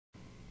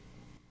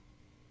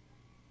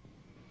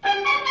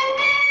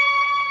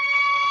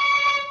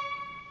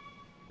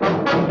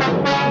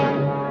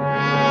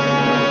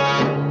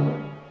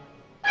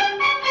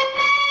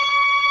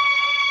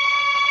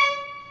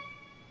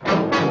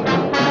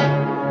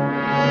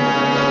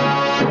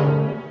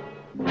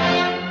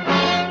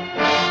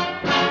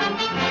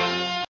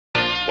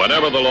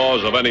Whenever the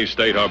laws of any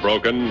state are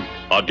broken,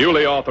 a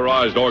duly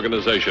authorized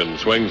organization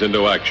swings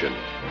into action.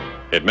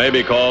 It may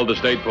be called the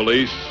state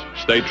police,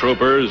 state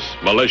troopers,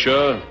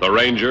 militia, the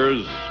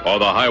rangers, or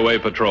the highway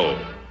patrol.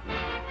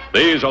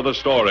 These are the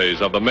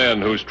stories of the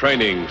men whose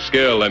training,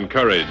 skill, and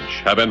courage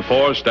have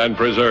enforced and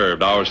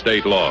preserved our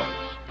state laws.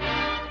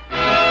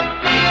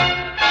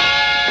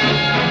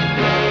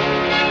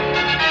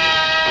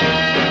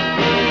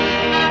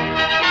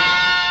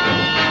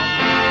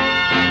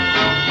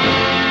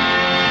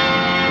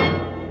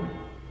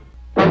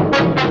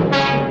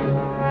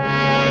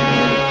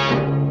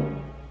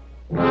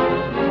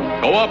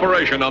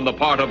 Cooperation on the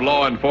part of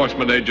law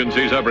enforcement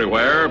agencies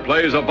everywhere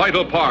plays a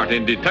vital part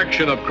in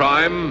detection of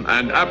crime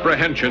and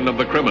apprehension of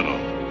the criminal.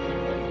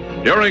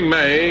 During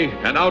May,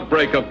 an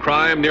outbreak of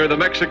crime near the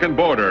Mexican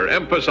border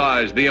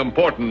emphasized the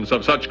importance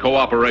of such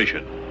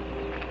cooperation.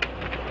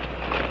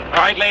 All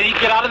right, lady,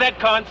 get out of that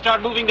car and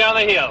start moving down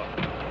the hill.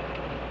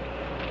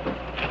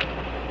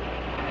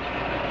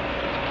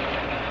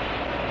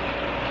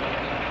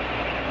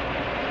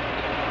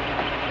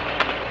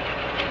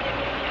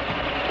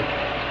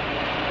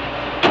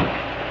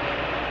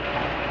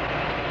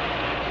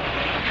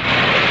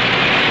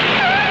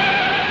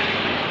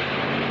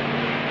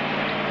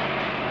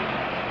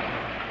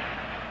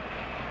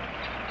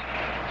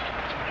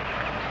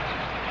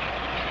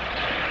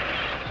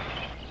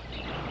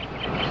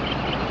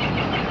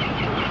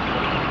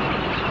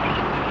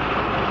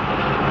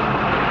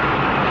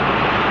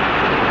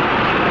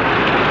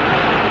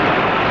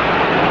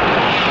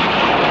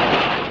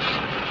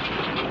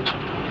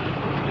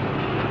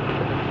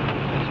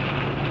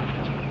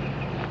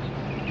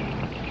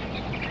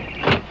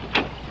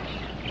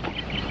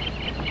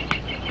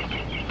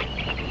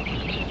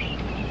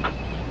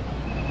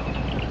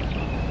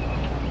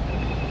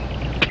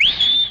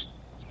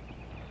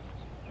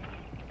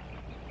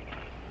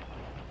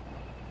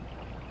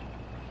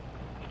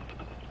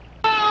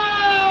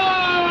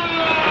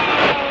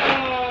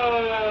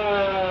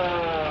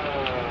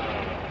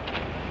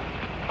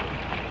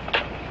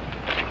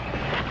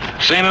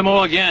 Same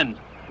MO again.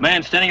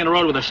 Man standing in the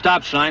road with a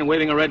stop sign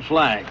waving a red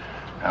flag.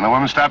 And the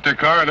woman stopped her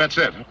car and that's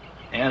it?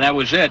 Yeah, that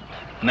was it.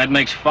 And that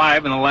makes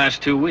 5 in the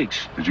last 2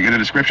 weeks. Did you get a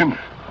description?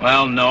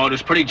 Well, no, it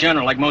was pretty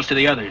general, like most of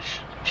the others.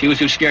 She was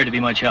too scared to be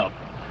much help.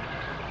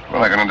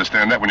 Well, I can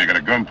understand that when you got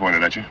a gun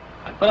pointed at you.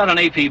 I put out an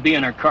APB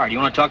in her car. Do you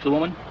want to talk to the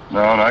woman? No,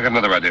 I got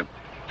another idea.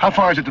 How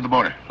far is it to the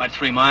border? About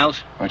 3 miles.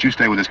 Why don't you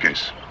stay with this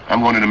case?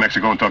 I'm going into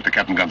Mexico and talk to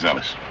Captain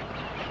Gonzalez.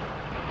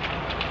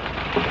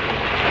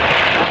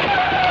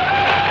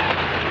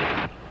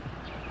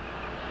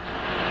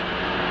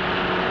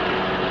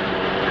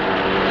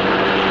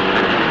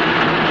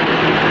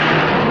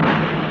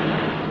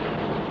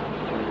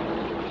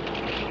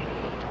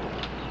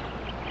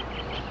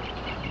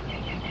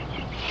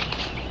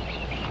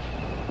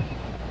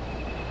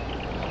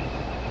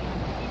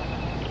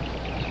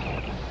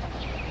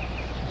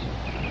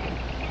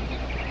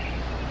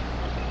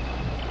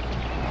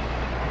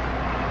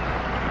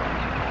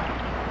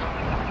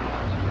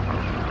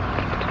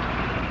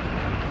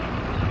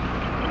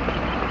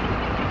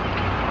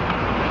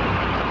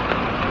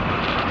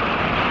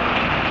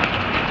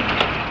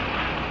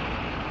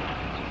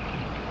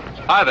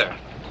 Hi there.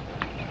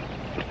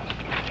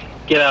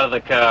 Get out of the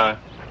car.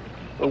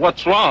 Well,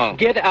 what's wrong?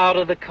 Get out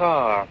of the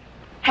car.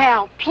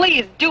 Hal,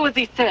 please do as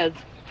he says.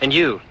 And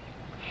you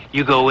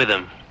go with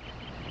him.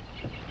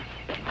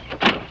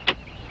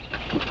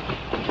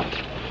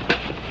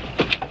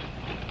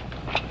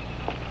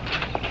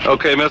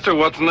 Okay, mister,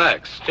 what's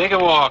next? Take a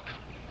walk.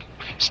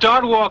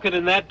 Start walking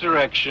in that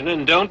direction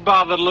and don't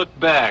bother to look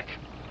back.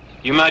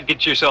 You might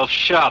get yourself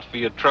shot for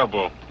your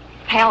trouble.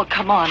 Hal,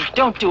 come on.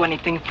 Don't do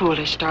anything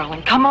foolish,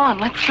 darling. Come on,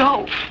 let's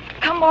go.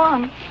 Come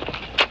on.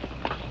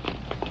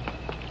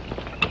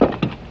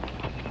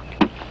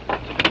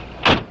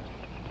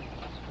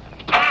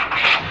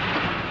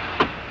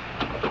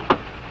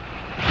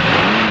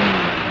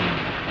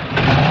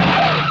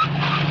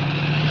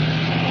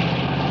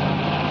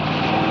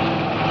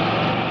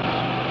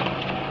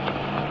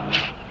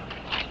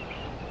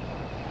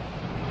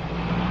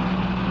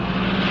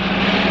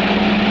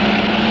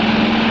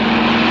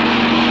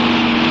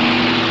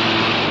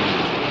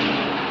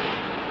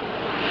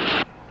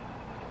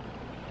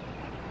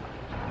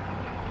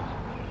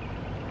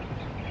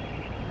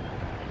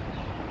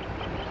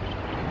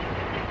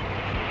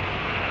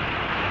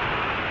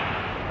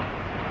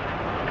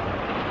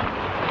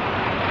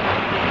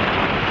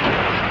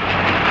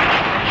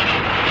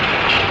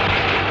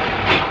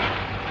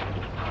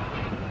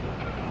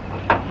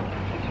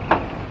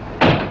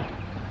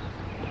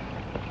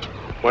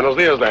 Buenos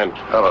dias, Dan.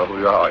 Hello,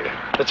 how are you?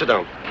 Let's sit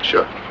down.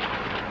 Sure.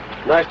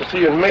 Nice to see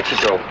you in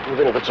Mexico,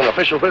 even if it's an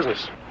official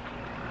business.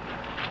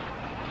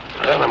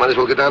 Well, I might as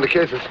well get down to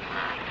cases.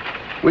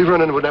 We've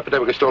run into an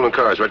epidemic of stolen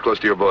cars right close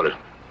to your border.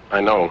 I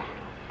know.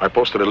 I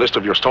posted a list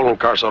of your stolen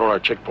cars at all our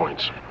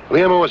checkpoints.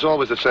 The MO is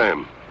always the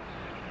same.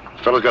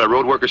 Fellow's got a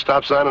road worker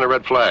stop sign and a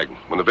red flag.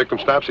 When the victim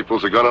stops, he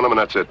pulls a gun on him, and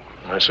that's it.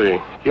 I see.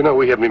 You know,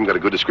 we haven't even got a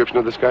good description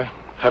of this guy.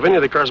 Have any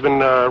of the cars been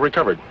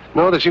recovered?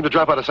 No, they seem to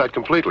drop out of sight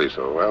completely,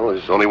 so, well,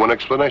 there's only one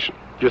explanation.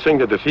 You think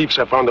that the thieves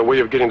have found a way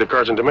of getting the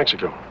cars into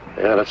Mexico?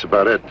 Yeah, that's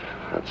about it.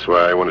 That's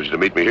why I wanted you to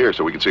meet me here,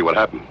 so we can see what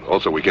happened.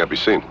 Also, we can't be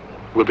seen.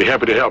 We'll be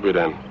happy to help you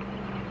then.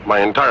 My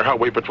entire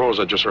highway patrol is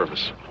at your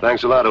service.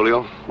 Thanks a lot,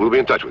 Julio. We'll be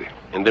in touch with you.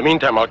 In the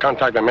meantime, I'll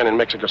contact the men in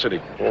Mexico City.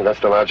 Yeah,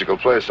 that's the logical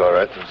place, all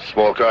right.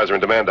 Small cars are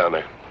in demand down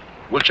there.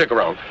 We'll check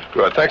around.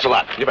 Good. Thanks a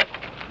lot. You bet.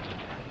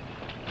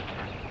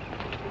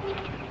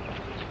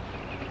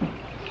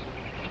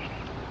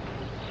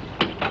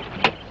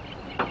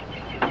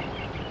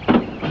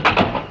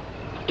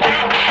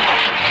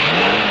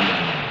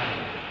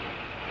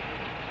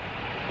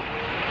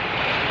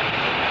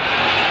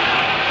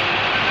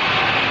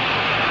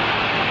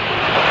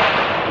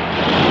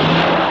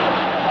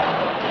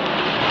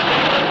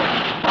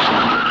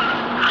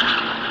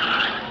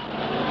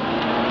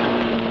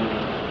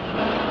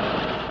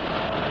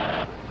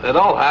 It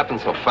all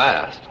happened so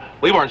fast.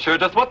 We weren't sure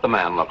just what the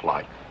man looked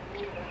like.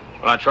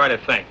 Well, I try to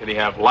think. Did he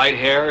have light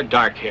hair or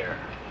dark hair?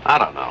 I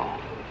don't know.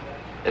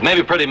 It made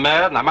me pretty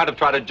mad, and I might have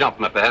tried to jump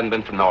him if it hadn't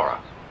been for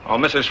Nora. Oh,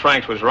 Mrs.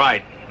 Franks was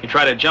right. You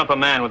try to jump a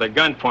man with a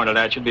gun pointed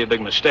at you would be a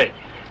big mistake.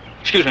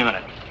 Excuse me a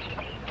minute.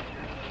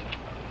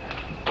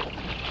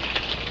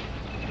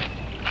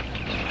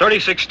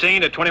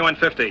 3016 to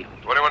 2150.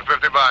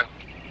 2150, bye.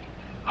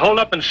 Hold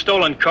up and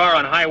stolen car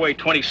on Highway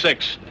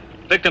 26.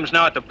 Victim's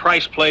now at the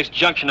Price Place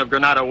junction of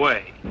Granada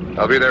Way.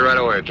 I'll be there right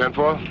away.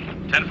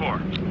 10-4?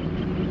 10-4.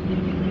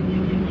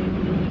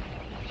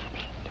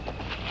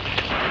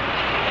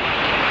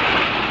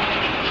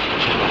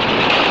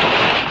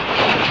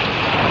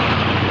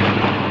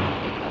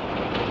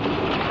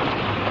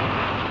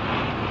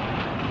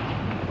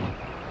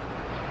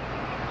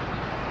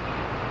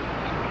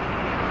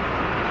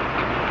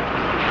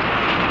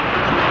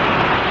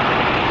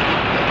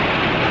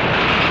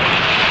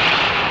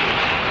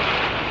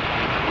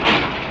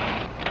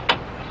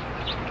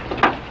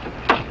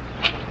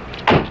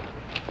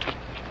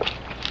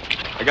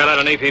 I got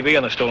out an APB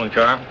on the stolen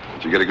car.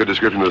 Did you get a good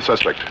description of the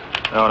suspect?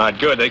 No, not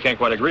good. They can't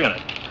quite agree on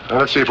it.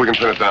 Let's see if we can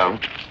pin it down.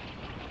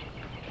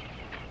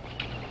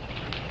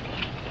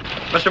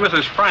 Mr. and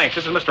Mrs. Franks,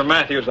 this is Mr.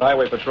 Matthews, the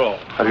Highway Patrol.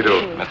 How do you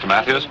do? Mr.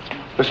 Matthews?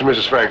 Mr. and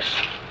Mrs. Franks,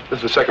 this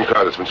is the second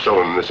car that's been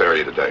stolen in this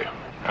area today.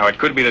 Now, it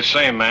could be the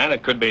same man.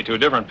 It could be two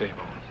different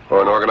people.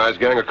 Or an organized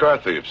gang of car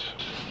thieves.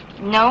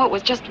 No, it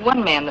was just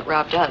one man that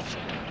robbed us.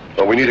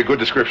 Well, we need a good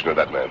description of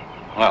that man.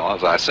 Well,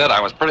 as I said, I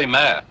was pretty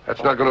mad.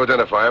 That's not going to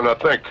identify him. Now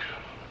think.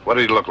 What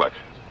did he look like?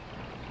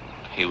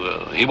 He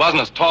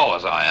wasn't as tall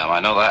as I am, I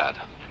know that.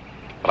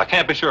 But I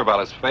can't be sure about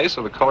his face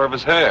or the color of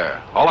his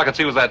hair. All I could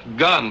see was that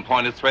gun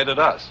pointed straight at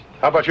us.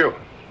 How about you?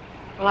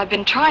 Well, I've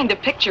been trying to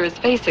picture his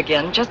face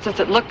again, just as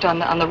it looked on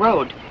the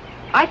road.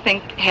 I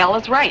think Hal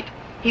is right.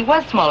 He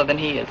was smaller than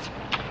he is.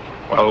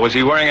 Well, was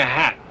he wearing a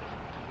hat?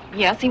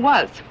 Yes, he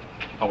was.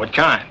 Oh, what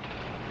kind?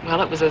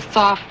 Well, it was a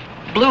soft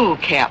blue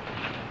cap.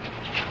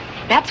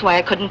 That's why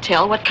I couldn't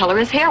tell what color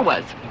his hair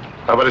was.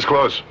 How about his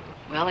clothes?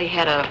 Well, he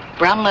had a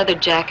brown leather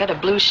jacket, a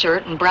blue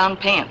shirt, and brown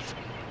pants.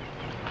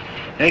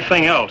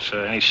 Anything else?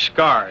 Any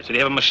scars? Did he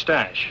have a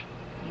mustache?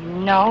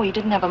 No, he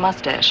didn't have a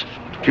mustache.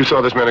 If you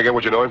saw this man again,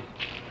 would you know him?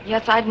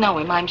 Yes, I'd know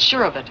him, I'm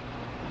sure of it.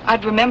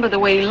 I'd remember the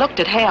way he looked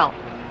at Hal.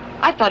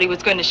 I thought he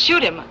was going to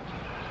shoot him.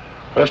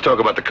 Let's talk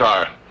about the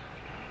car.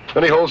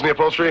 Any holes in the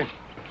upholstery?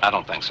 I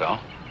don't think so.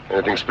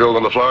 Anything spilled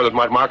on the floor that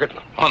might mark it?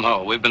 Oh,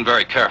 no, we've been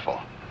very careful.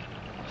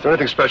 Is there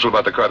anything special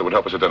about the car that would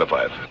help us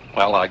identify it?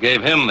 Well, I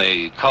gave him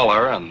the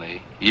color and the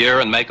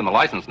year and make and the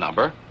license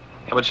number.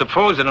 Yeah, but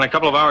suppose that in a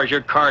couple of hours your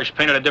car's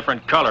painted a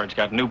different color. It's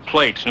got new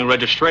plates, new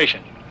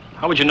registration.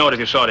 How would you know it if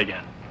you saw it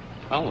again?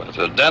 Well, there's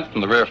a dent in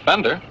the rear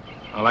fender.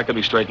 Well, that could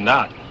be straightened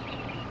out.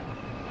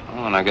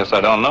 Oh, and I guess I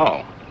don't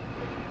know.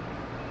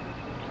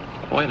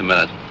 Wait a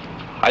minute.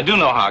 I do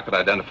know how I could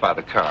identify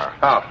the car.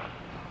 How?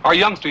 Our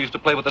youngster used to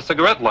play with a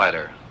cigarette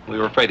lighter. We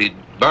were afraid he'd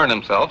burn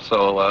himself,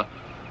 so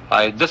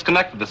I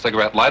disconnected the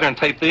cigarette lighter and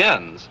taped the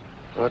ends.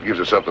 Well, that gives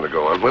us something to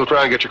go on. We'll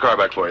try and get your car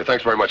back for you.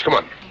 Thanks very much. Come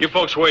on. You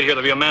folks wait here.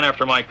 There'll be a man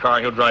after my car.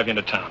 He'll drive you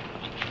into town.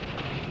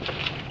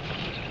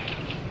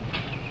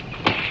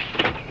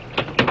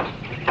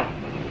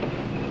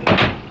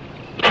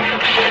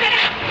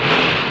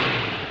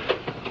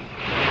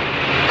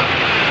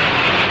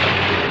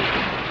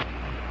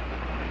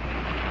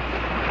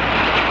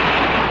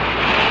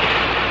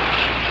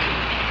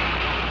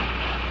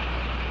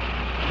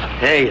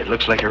 Hey, it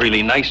looks like a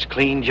really nice,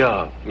 clean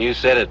job. You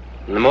said it.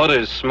 The motor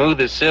is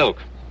smooth as silk.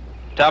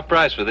 Top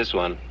price for this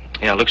one.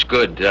 Yeah, looks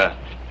good.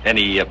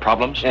 Any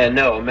problems?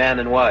 No, man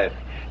and wife.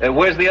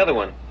 Where's the other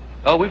one?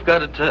 Oh, we've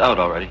got it out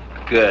already.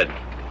 Good.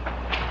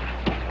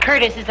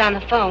 Curtis is on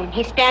the phone.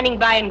 He's standing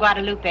by in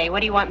Guadalupe.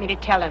 What do you want me to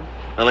tell him?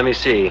 Now, let me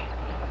see.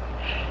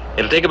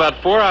 It'll take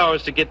about 4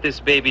 hours to get this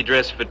baby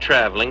dressed for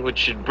traveling, which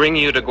should bring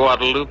you to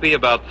Guadalupe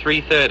about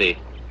 3:30.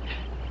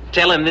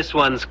 Tell him this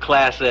one's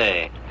Class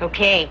A.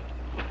 Okay.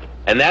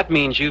 And that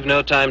means you've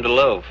no time to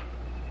loaf.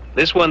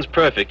 This one's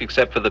perfect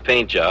except for the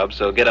paint job,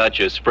 so get out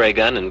your spray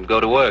gun and go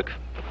to work.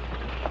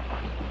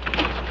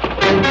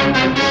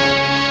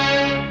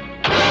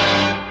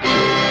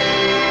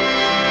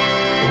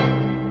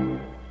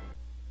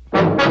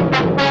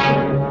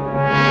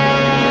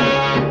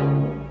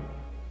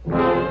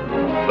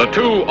 The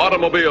 2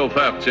 automobile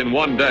thefts in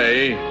one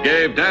day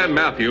gave Dan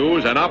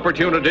Matthews an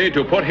opportunity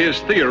to put his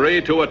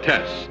theory to a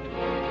test.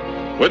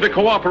 With the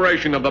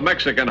cooperation of the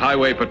Mexican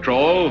Highway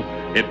Patrol,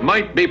 it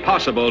might be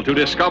possible to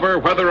discover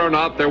whether or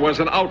not there was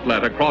an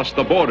outlet across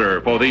the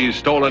border for these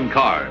stolen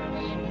cars.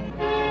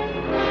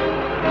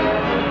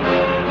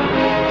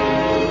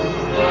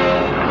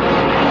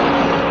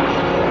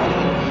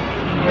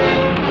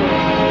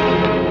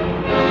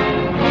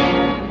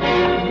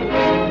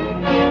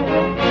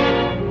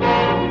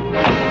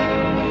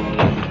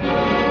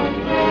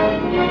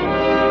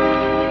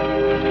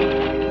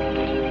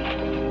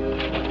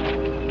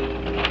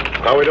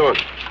 How are we doing?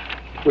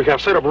 We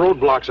have set up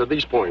roadblocks at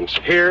these points.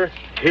 Here,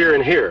 here,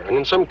 and here. And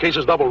in some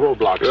cases, double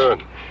roadblocks.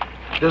 Good.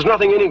 There's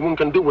nothing anyone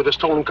can do with a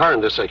stolen car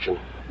in this section.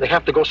 They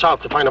have to go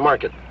south to find a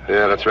market.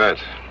 Yeah, that's right.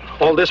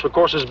 All this, of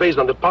course, is based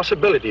on the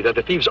possibility that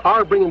the thieves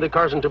are bringing the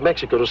cars into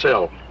Mexico to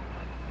sell.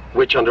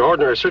 Which, under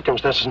ordinary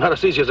circumstances, is not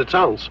as easy as it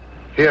sounds.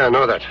 Yeah, I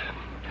know that.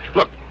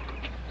 Look,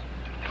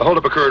 the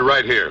holdup occurred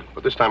right here,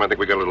 but this time I think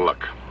we got a little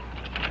luck.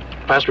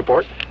 Past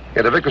report?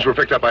 Yeah, the victims were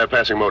picked up by a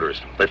passing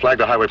motorist. They flagged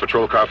a highway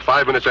patrol car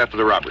 5 minutes after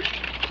the robbery.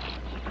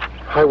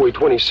 Highway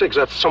 26,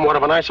 that's somewhat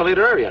of an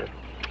isolated area.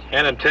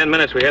 And in 10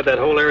 minutes, we had that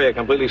whole area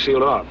completely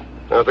sealed off.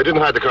 Now, if they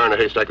didn't hide the car in a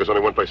haystack, there's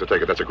only one place to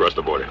take it. That's across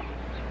the border.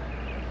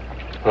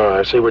 Oh,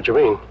 I see what you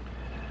mean.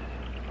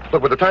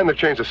 Look, by the time they've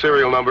changed the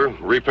serial number,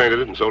 repainted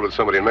it, and sold it to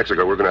somebody in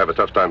Mexico, we're going to have a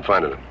tough time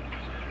finding it.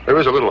 There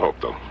is a little hope,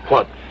 though.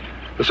 What?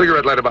 The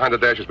cigarette lighter behind the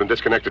dash has been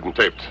disconnected and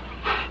taped.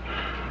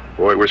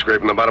 Boy, we're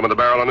scraping the bottom of the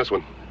barrel on this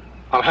one.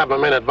 I'll have my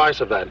men advise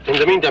of that. In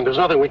the meantime, there's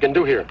nothing we can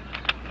do here.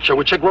 Shall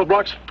we check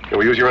roadblocks? Can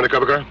we use your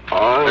undercover car?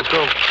 Oh. Let's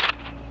go.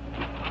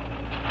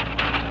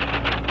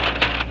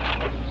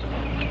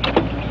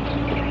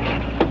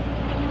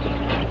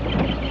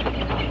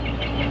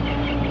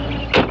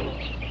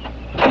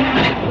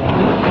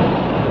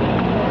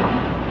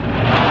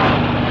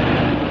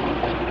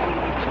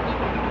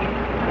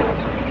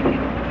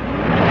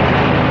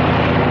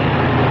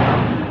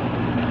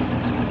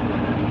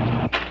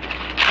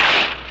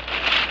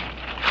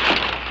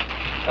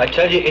 I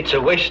tell you, it's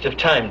a waste of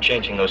time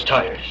changing those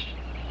tires.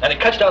 And it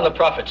cuts down the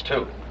profits,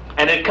 too.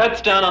 And it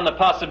cuts down on the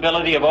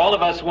possibility of all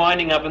of us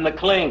winding up in the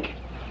clink.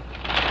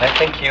 I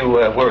think you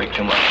worry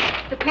too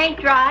much. The paint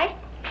dry?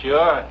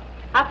 Sure.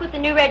 I'll put the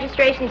new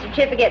registration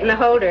certificate in the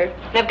holder.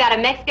 And I've got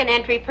a Mexican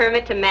entry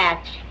permit to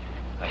match.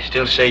 I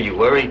still say you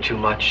worry too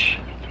much.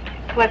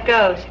 What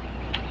goes?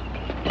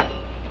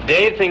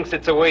 Dave thinks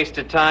it's a waste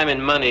of time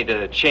and money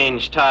to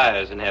change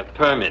tires and have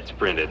permits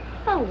printed.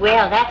 Oh,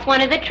 well, that's one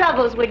of the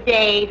troubles with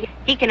Dave.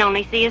 He can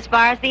only see as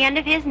far as the end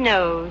of his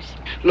nose.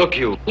 Look,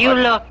 you... You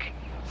look.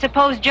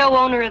 Suppose Joe,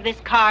 owner of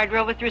this car,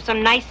 drove it through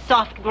some nice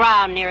soft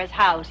ground near his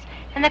house,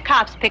 and the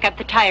cops pick up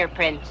the tire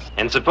prints.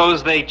 And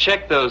suppose they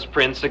check those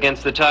prints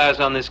against the tires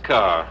on this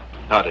car.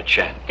 Not a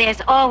chance.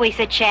 There's always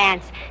a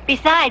chance.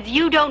 Besides,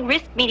 you don't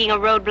risk meeting a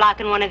roadblock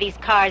in one of these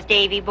cars,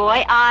 Davy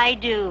boy. I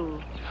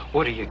do.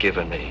 What are you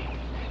giving me?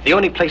 The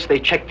only place they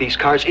check these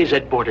cars is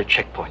at border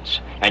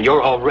checkpoints. And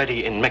you're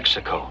already in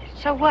Mexico.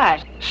 So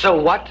what? So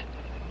what?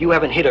 You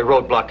haven't hit a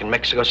roadblock in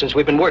Mexico since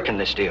we've been working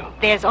this deal.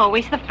 There's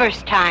always the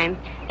first time.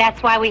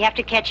 That's why we have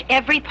to catch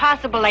every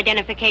possible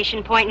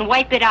identification point and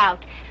wipe it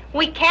out.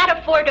 We can't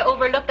afford to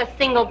overlook a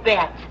single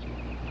bet.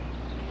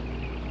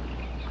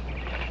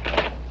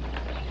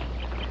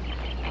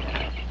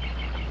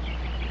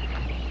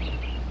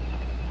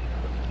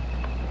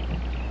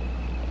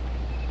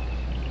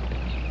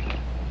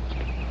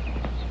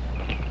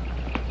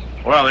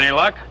 Well, any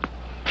luck?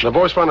 The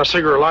boys found a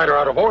cigarette lighter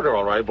out of order,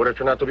 all right, but it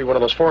turned out to be one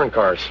of those foreign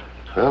cars.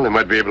 Well, they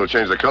might be able to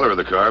change the color of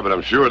the car, but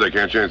I'm sure they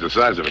can't change the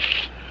size of it.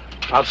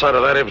 Outside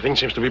of that, everything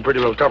seems to be pretty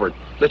well covered.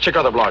 Let's check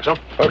other blocks, huh?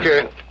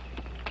 Okay.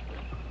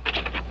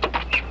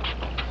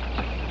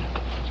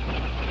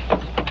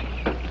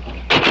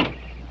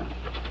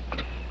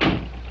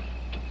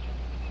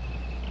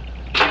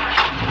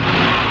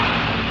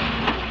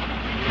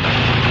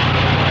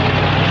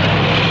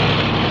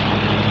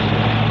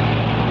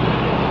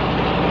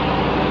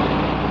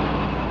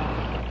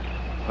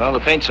 Well,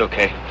 the paint's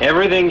okay.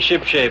 Everything's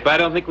shipshape. I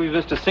don't think we've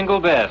missed a single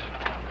bet.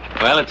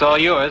 Well, it's all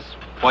yours.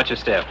 Watch your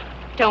step.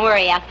 Don't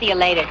worry, I'll see you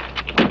later.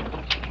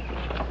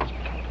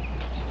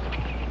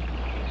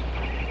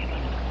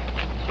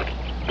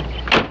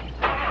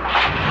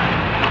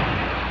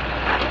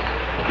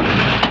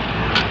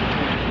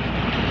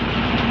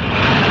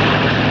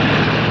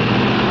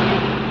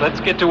 Let's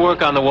get to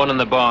work on the one in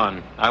the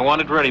barn. I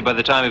want it ready by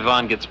the time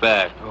Yvonne gets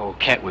back. Oh,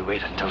 can't we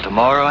wait until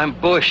tomorrow? I'm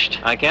bushed.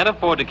 I can't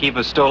afford to keep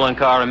a stolen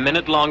car a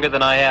minute longer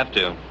than I have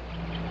to.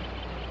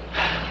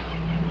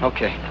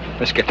 Okay,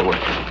 let's get to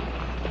work.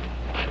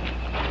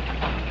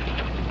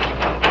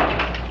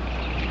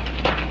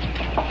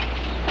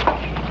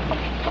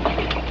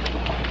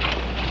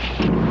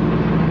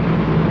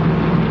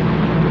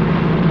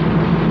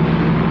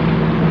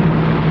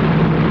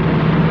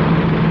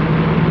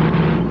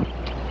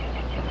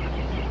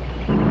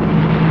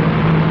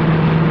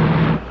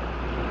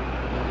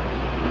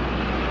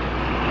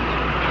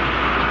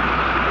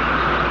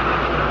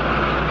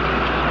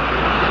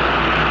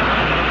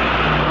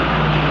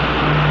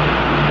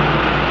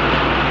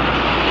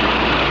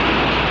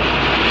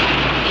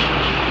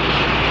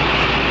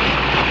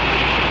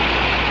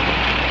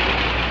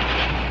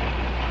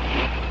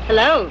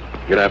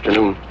 Good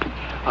afternoon.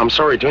 I'm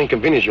sorry to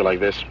inconvenience you like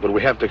this, but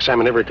we have to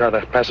examine every car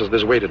that passes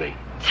this way today.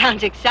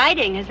 Sounds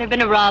exciting. Has there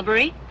been a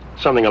robbery?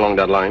 Something along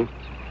that line.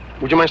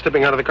 Would you mind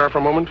stepping out of the car for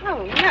a moment?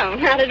 Oh, no,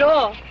 not at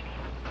all.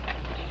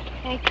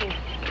 Thank you.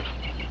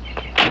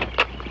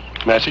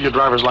 May I see your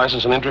driver's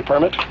license and entry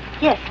permit?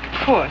 Yes,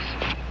 of course.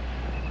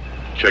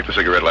 Check the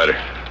cigarette lighter.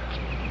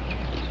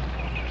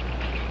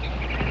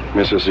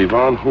 Mrs.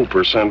 Yvonne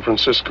Hooper, San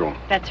Francisco.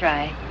 That's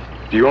right.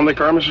 Do you own the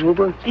car, Mrs.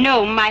 Hooper?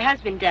 No, my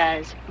husband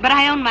does. But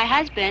I own my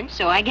husband,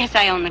 so I guess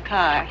I own the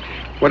car.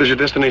 What is your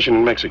destination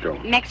in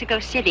Mexico? Mexico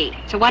City.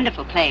 It's a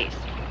wonderful place.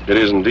 It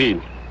is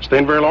indeed.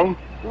 Staying very long?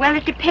 Well,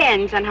 it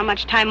depends on how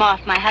much time off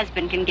my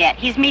husband can get.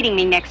 He's meeting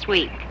me next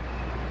week.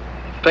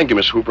 Thank you,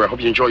 Miss Hooper. I hope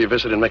you enjoy your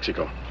visit in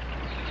Mexico.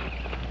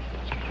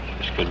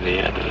 This could be the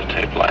end of the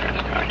tape lighter.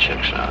 The car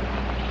checks out.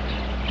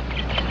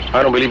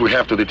 I don't believe we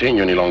have to detain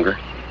you any longer.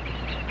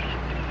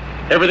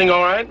 Everything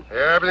all right?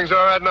 Yeah, everything's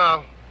all right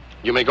now.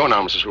 You may go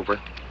now, Mrs. Hooper.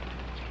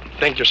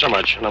 Thank you so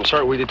much, and I'm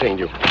sorry we detained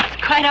you.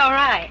 It's quite all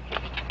right.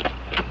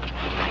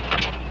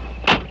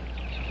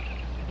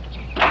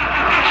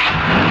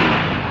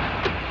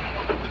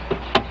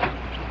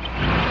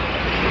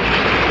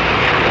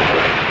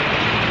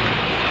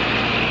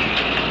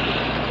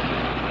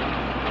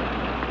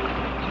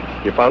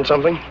 You found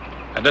something?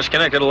 A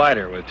disconnected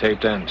lighter with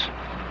taped ends.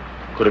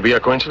 Could it be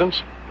a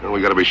coincidence? Well,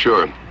 we gotta be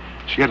sure.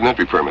 She had an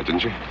entry permit,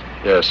 didn't she?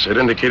 Yes, it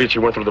indicated she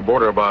went through the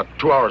border about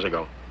 2 hours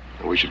ago.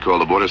 We should call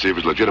the border, see if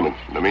it's legitimate.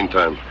 In the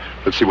meantime,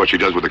 let's see what she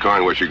does with the car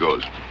and where she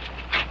goes.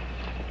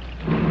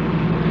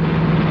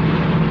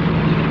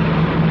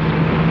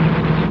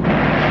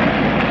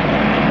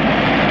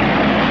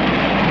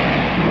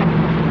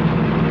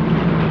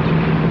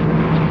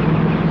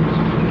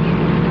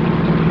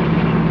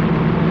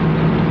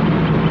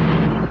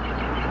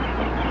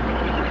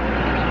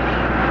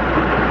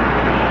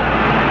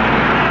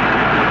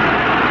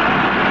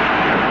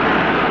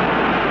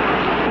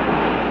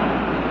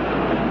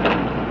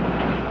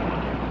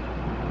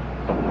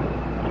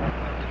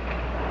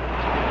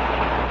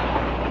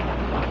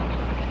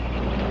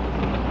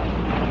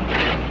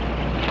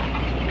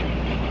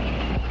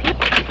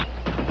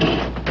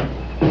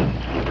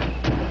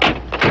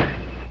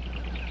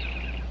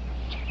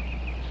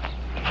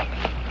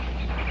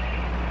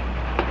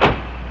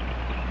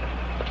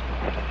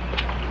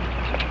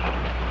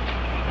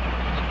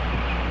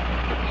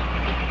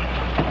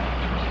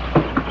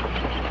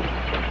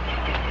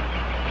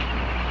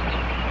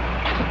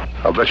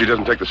 I'll bet she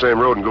doesn't take the same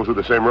road and go through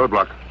the same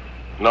roadblock.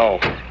 No,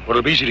 but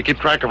it'll be easy to keep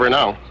track of her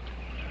now.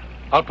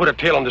 I'll put a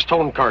tail on this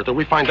stolen car till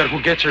we find out who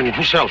gets her and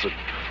who sells it.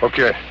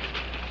 Okay.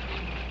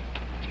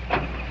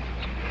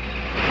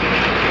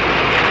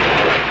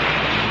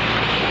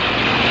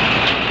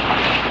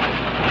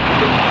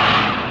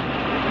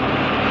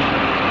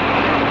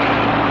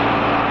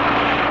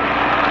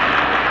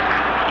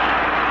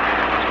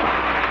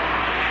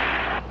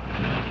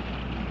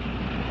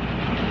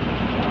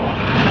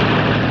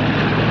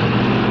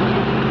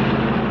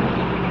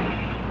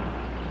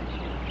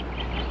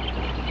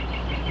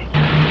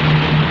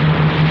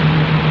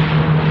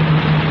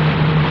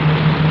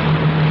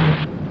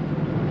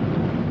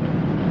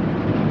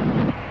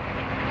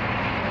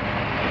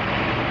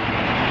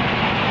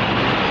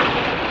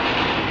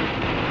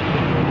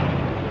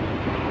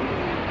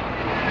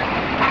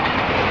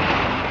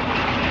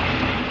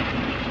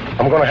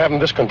 I'm going to have them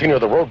discontinue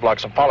the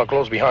roadblocks and follow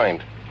close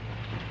behind.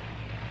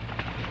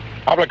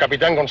 Habla,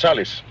 Capitán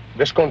González.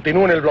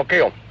 Descontinúen el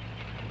bloqueo.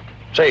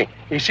 Sí,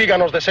 y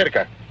síganos de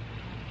cerca.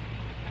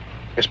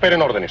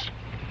 Esperen órdenes.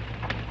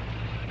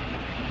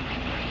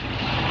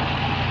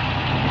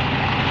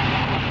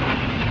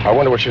 I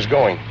wonder where she's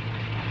going.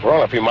 We're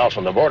only a few miles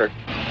from the border.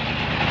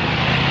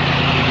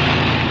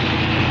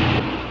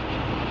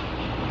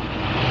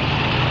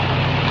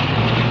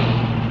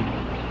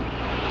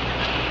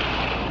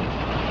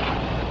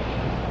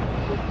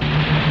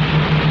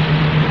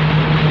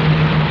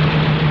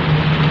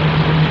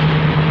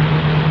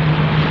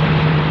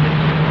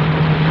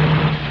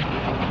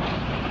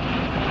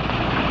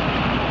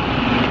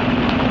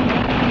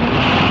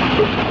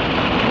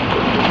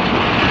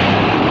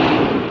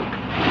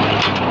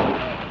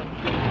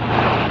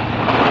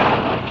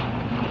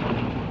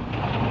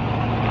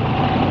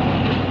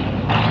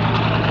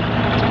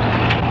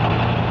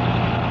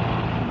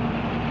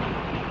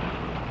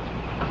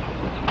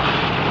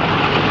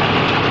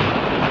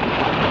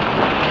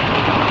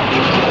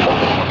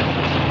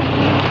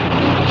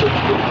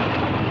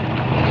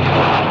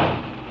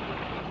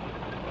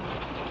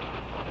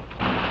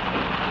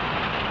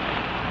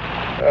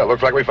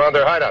 Looks like we found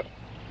their hideout.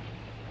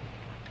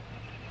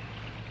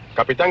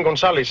 Capitán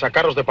González, a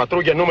carros de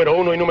patrulla número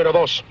 1 y número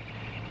 2.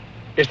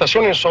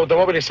 Estacionen sus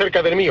automóviles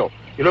cerca del mío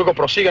y luego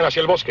prosigan hacia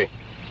el bosque.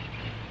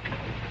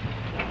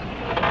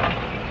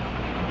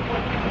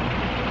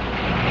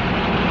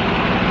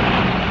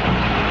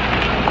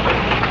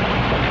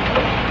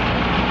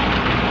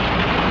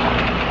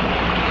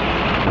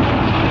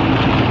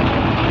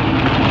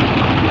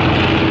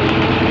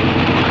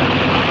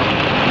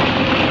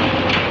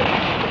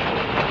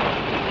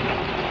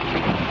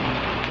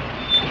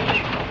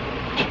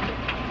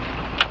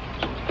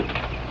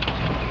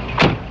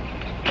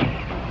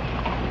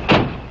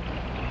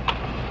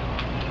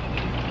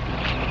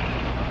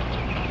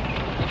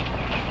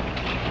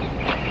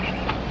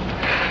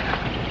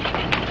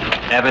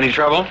 Have any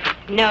trouble?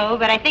 No,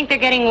 but I think they're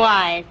getting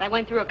wise. I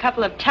went through a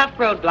couple of tough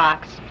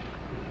roadblocks.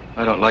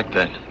 I don't like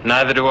that.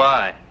 Neither do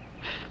I.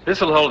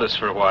 This'll hold us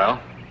for a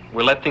while.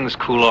 We'll let things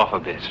cool off a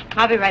bit.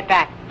 I'll be right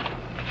back.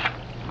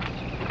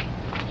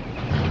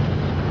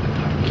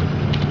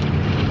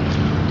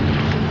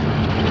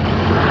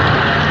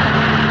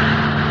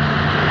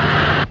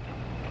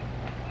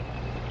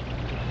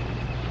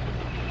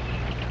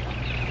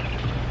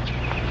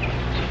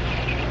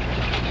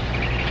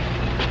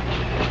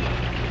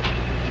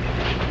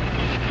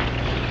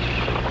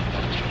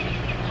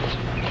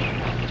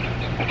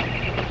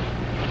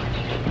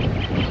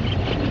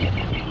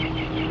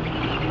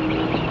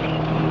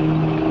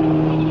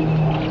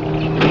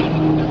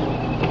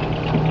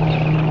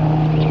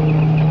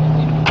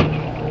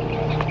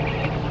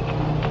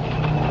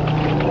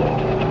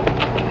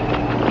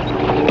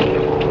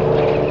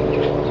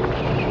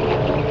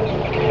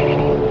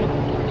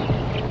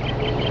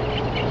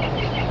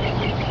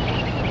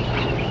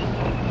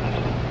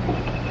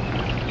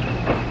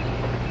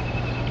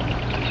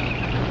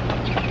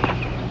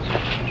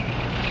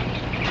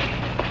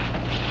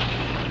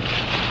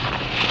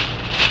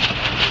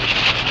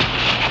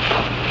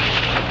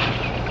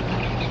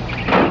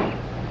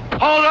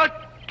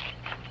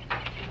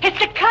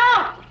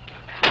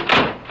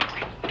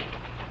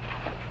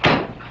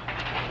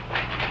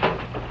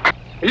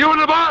 You in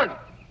the barn!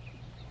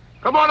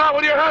 Come on out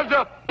with your hands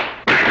up!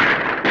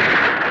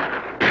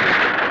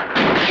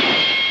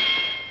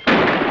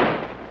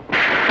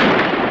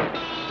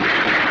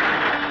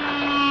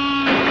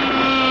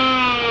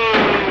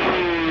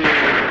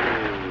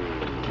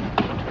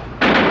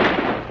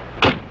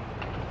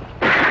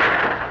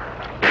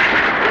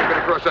 Get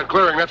across that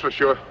clearing, that's for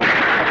sure.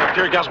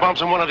 Tear gas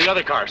bombs in one of the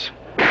other cars.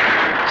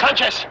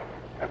 Sanchez,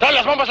 trae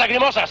las bombas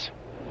lacrimosas.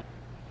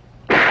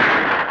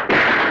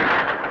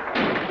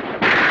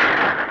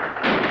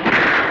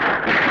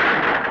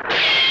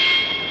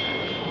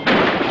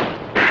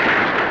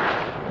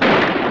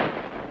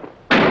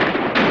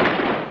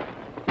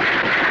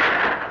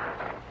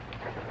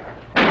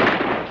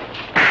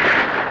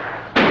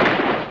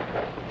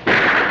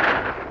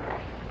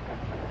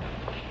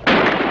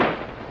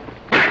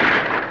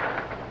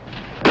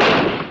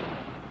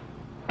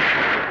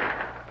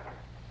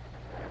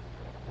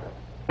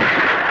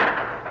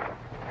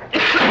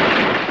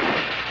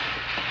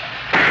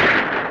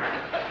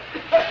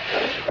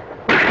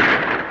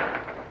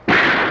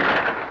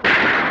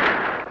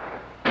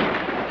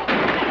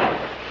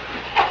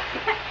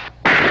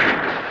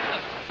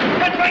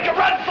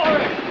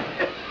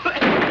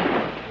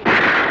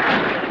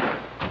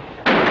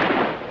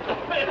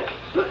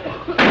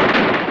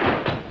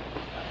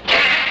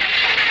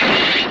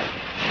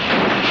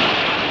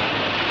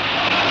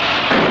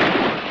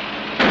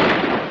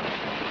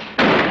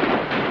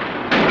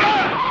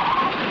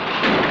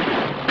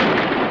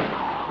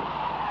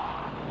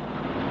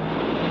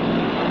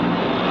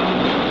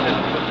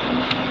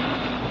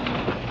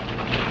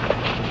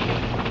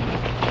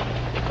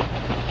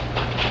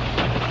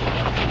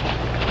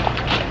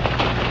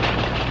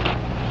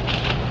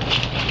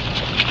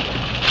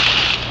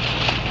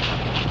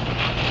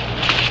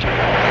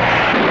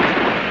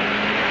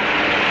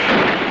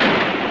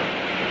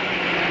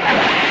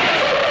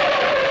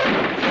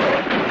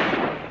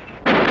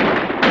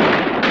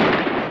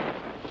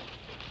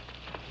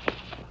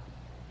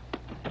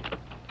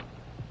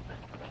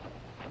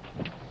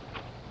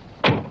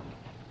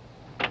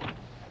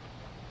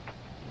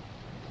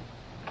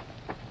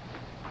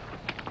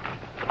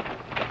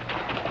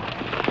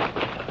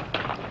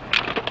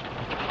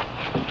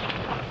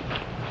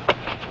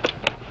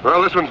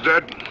 Well, this one's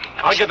dead.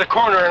 I'll get the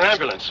coroner an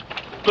ambulance.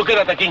 Tú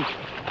quédate aquí.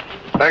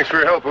 Thanks for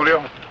your help,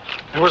 Julio.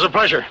 It was a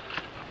pleasure.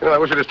 You know, I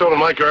wish you'd have stolen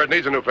my car. It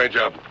needs a new paint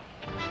job.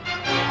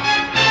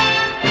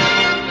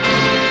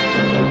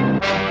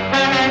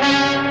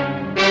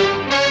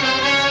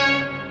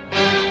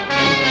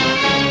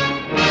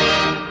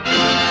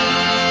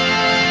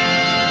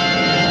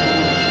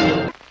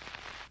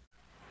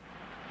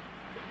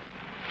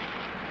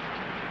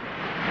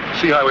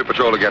 See Highway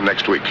Patrol again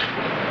next week.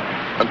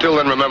 Until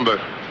then,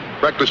 remember,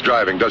 reckless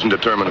driving doesn't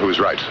determine who's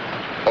right,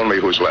 only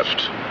who's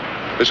left.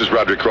 This is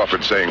Roderick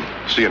Crawford saying,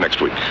 see you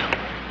next week.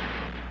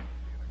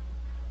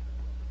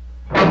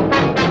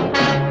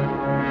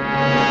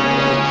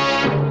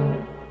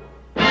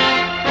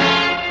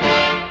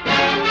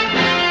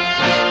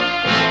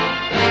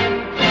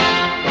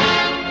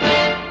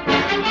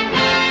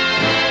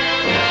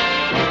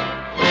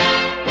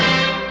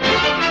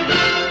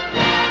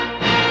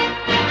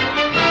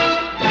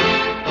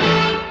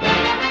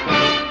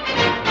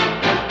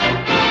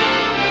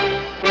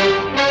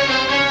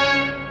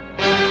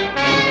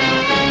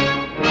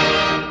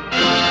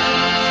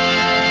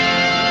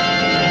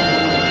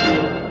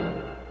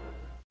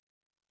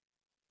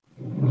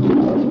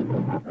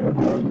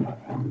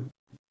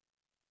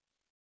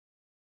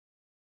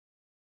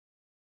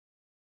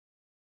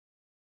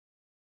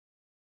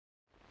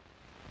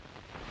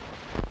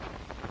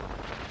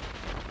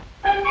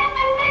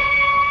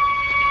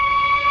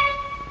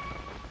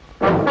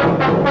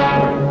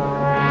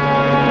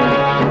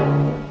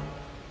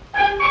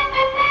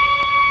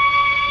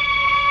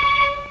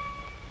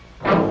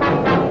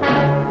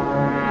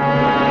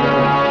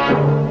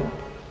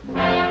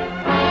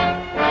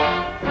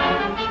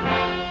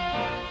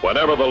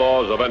 Whenever the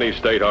laws of any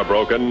state are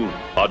broken,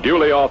 a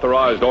duly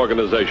authorized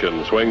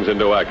organization swings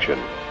into action.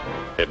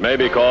 It may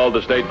be called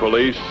the state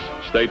police,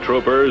 state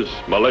troopers,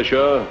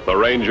 militia, the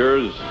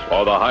rangers,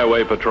 or the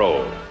highway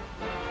patrol.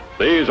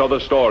 These are the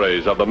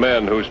stories of the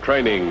men whose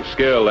training,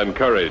 skill, and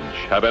courage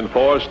have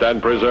enforced and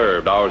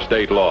preserved our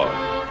state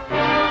laws.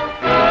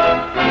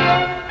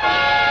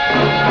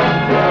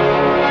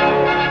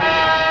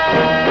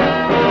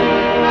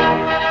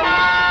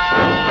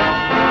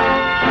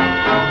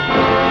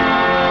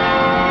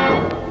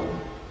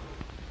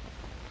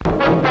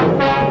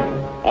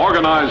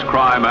 Organized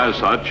crime as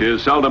such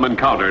is seldom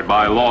encountered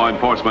by law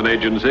enforcement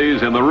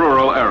agencies in the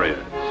rural areas.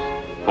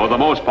 For the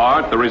most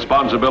part, the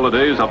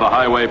responsibilities of the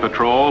highway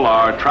patrol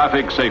are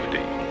traffic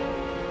safety.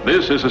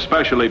 This is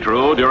especially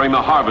true during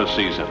the harvest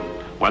season,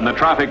 when the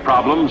traffic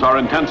problems are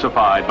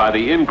intensified by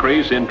the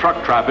increase in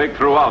truck traffic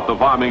throughout the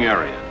farming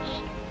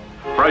areas.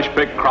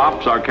 Fresh-picked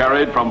crops are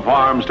carried from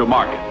farms to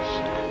markets,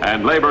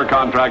 and labor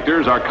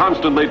contractors are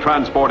constantly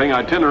transporting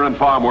itinerant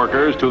farm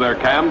workers to their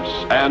camps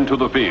and to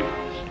the fields.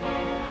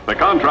 The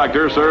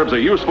contractor serves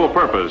a useful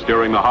purpose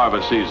during the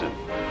harvest season.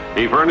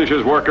 He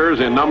furnishes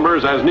workers in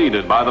numbers as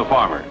needed by the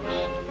farmers.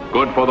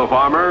 Good for the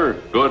farmer,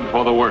 good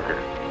for the worker.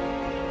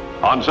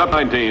 On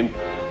September 19th,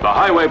 the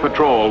Highway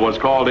Patrol was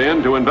called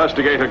in to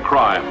investigate a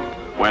crime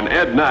when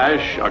Ed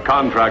Nash, a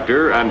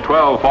contractor, and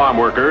 12 farm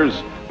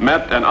workers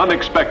met an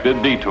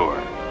unexpected detour.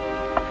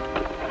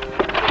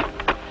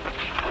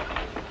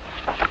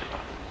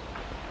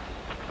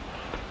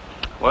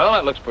 Well,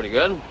 that looks pretty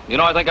good. You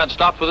know, I think I'd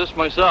stop for this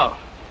myself.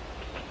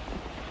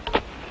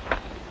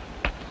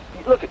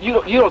 Look, you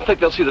don't think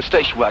they'll see the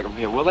station wagon from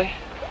here, will they?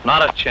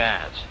 Not a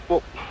chance.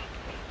 Well,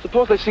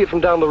 suppose they see it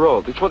from down the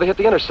road before they hit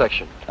the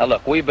intersection. Now,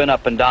 look, we've been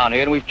up and down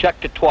here, and we've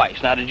checked it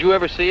twice. Now, did you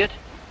ever see it?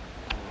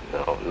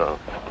 No.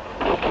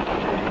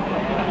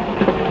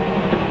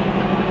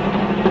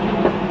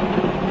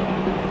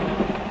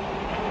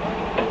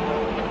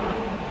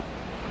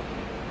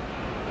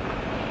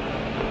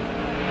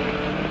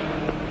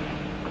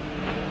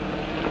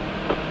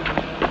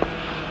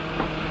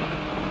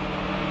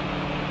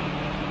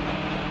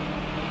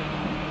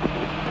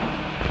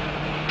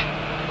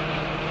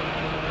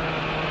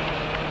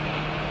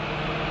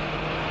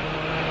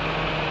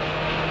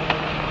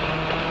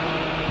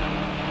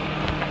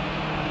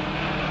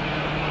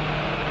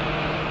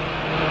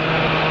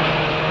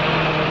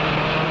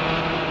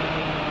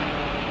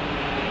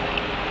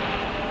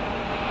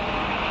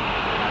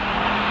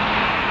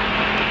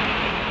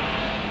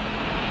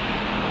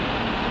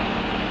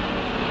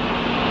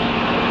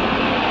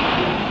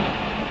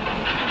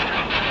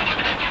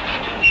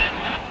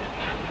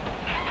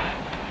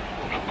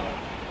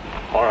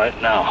 All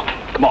right, now,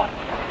 come on.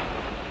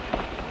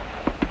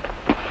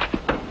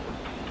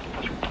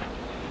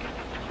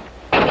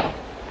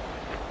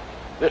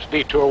 This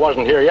detour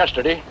wasn't here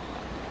yesterday.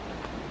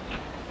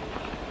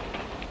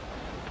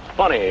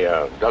 Funny,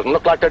 doesn't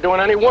look like they're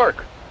doing any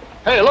work.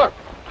 Hey, look.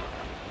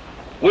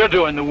 We're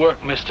doing the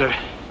work, mister.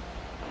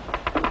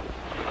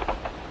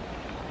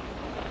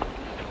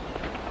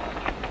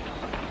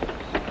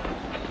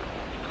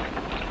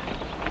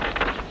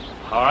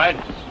 All right.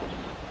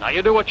 Now,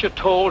 you do what you're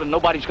told, and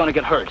nobody's going to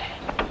get hurt.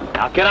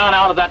 Now, get on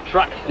out of that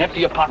truck and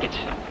empty your pockets.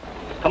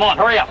 Come on,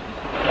 hurry up.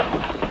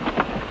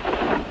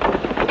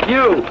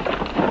 You!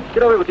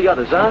 Get over with the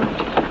others, huh?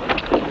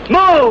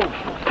 Move!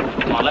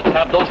 Come on, let's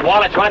have those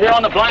wallets right here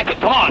on the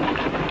blanket. Come on.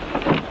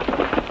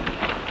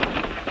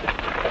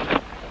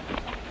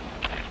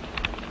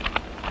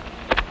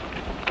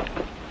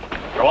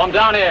 Throw them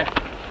down here.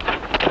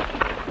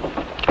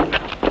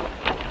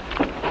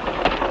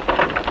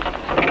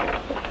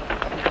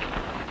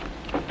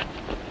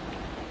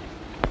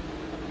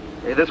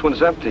 Hey, this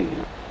one's empty.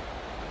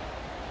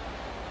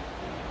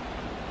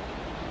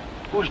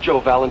 Who's Joe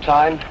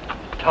Valentine?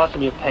 Toss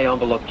him your pay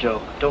envelope, Joe.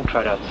 Don't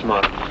try to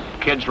outsmart him.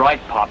 Kid's right,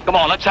 Pop. Come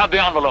on, let's have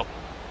the envelope.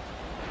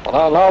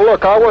 Well, now,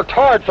 look, I worked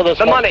hard for this.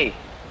 The money!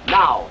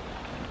 Now!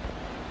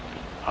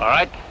 All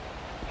right.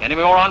 Any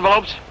more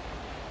envelopes?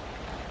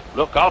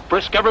 Look, I'll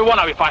frisk every one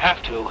of you if I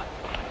have to.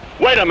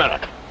 Wait a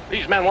minute.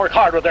 These men work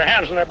hard with their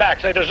hands on their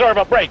backs. They deserve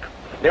a break.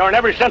 They earn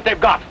every cent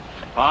they've got.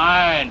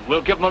 Fine.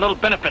 We'll give them a little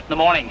benefit in the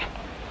morning.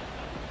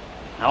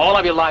 Now, all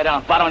of you lie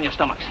down, flat on your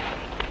stomachs.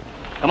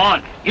 Come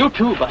on. You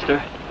too,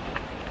 Buster.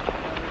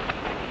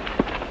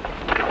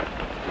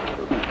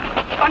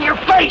 On your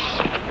face!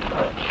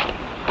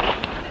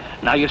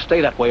 Now, you stay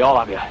that way, all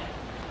of you.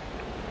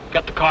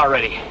 Get the car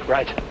ready.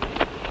 Right.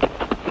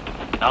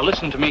 Now,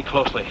 listen to me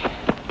closely.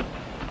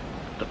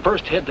 The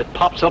first head that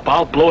pops up,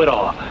 I'll blow it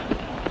off.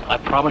 I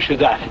promise you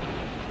that.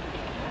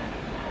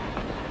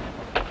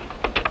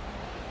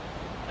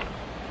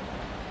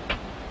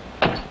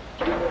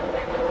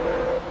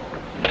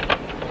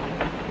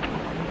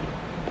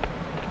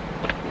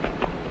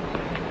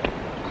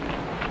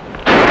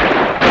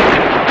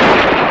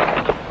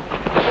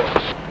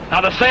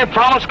 Now, the same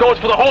promise goes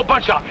for the whole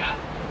bunch of you.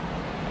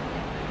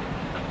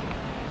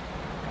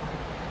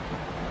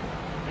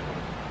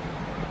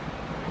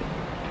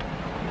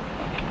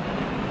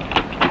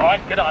 All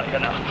right, get out of here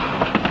now.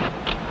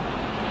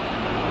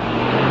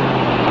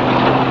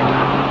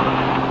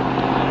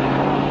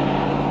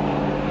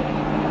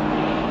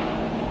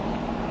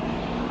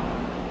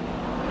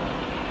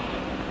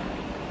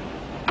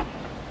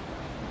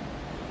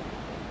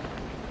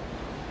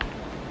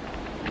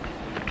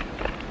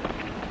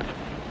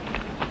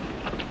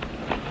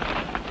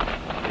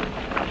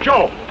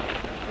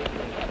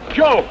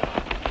 Joe!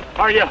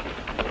 Are you?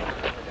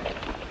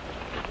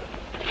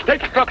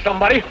 Take the truck,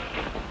 somebody.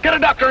 Get a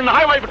doctor in the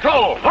highway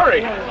patrol.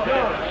 Hurry!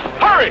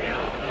 Hurry!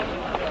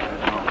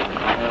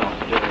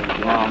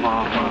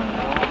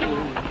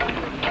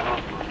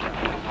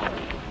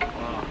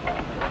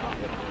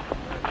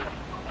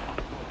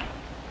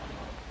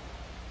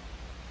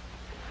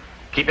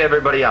 Keep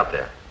everybody out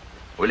there.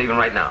 We're leaving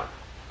right now.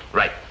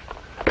 Right.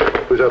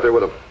 Who's out there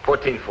with them?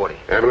 1440.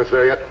 Ambulance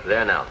there yet?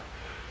 There now.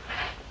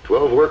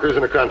 12 workers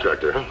and a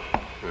contractor, huh?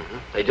 Mm-hmm.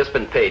 They just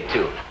been paid,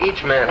 too.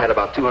 Each man had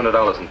about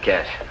 $200 in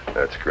cash.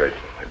 That's great.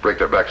 They break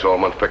their backs all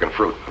month picking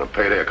fruit. On a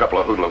payday, a couple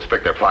of hoodlums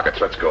pick their pockets.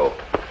 Let's go.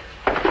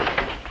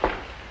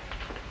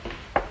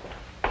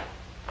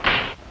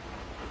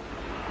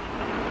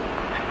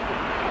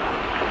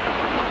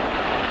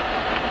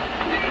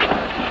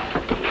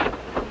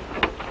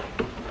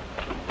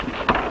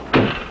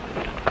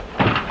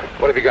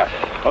 What have you got?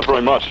 Not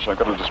very much. I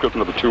got a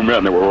description of the two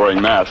men. They were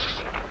wearing masks.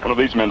 One of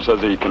these men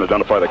says he can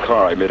identify the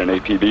car. I made an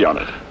APB on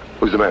it.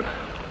 Who's the man?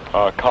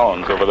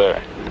 Collins over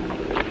there.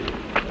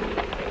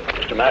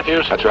 Mr.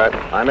 Matthews? That's right.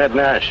 I'm Ed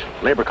Nash,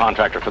 labor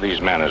contractor for these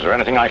men. Is there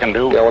anything I can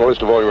do? Yeah, I want a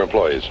list of all your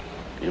employees.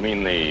 You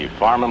mean the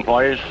farm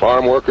employees?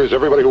 Farm workers,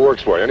 everybody who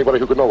works for you. Anybody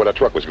who could know where that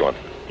truck was going.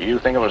 Do you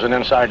think it was an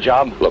inside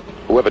job? Look,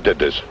 whoever did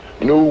this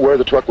knew where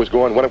the truck was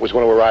going, when it was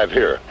going to arrive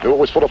here. Knew it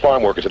was full of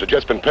farm workers. It had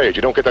just been paid.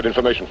 You don't get that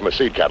information from a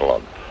seed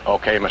catalog.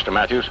 Okay, Mr.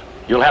 Matthews.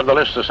 You'll have the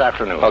list this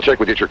afternoon. I'll check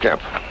with you at your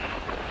camp.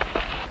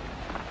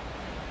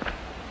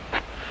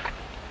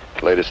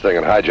 Latest thing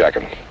in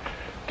hijacking.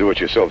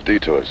 Do-it-yourself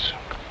detours.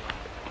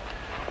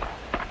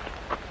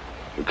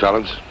 You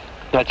Collins?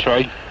 That's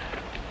right.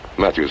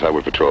 Matthews,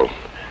 Highway Patrol.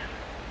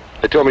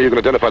 They told me you can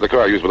identify the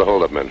car used by the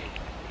hold-up men.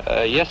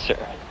 Yes, sir.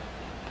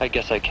 I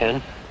guess I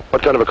can.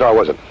 What kind of a car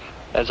was it?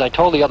 As I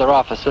told the other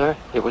officer,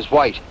 it was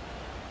white.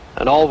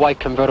 An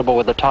all-white convertible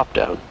with the top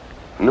down.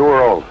 New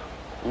or old?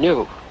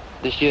 New.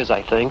 This year's,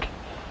 I think.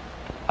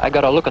 I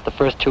got a look at the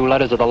first two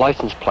letters of the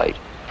license plate.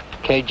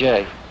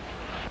 KJ.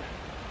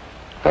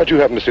 How'd you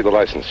happen to see the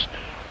license?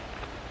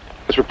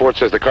 This report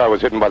says the car was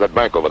hidden by that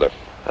bank over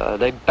there.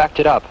 They backed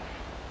it up.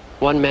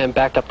 One man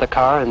backed up the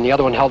car, and the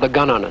other one held the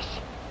gun on us.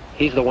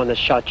 He's the one that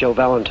shot Joe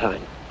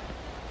Valentine.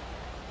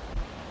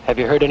 Have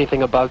you heard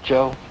anything about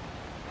Joe?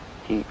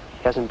 He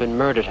hasn't been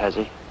murdered, has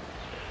he?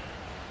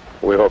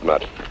 We hope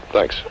not.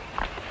 Thanks.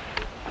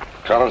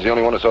 Collins, the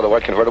only one who saw the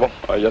white convertible?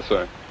 Yes,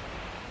 sir.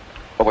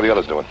 What were the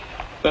others doing?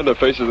 They had their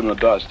faces in the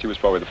dust. He was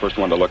probably the first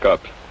one to look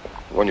up.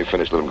 When you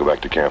finish, let them go back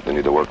to camp. They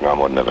need to work now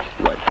more than ever.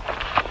 Right.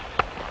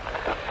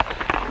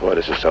 Boy,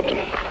 this is something.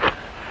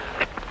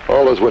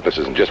 All those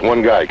witnesses and just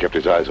one guy kept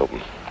his eyes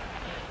open.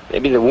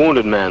 Maybe the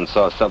wounded man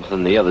saw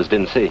something the others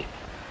didn't see.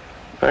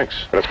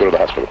 Thanks. Let's go to the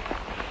hospital.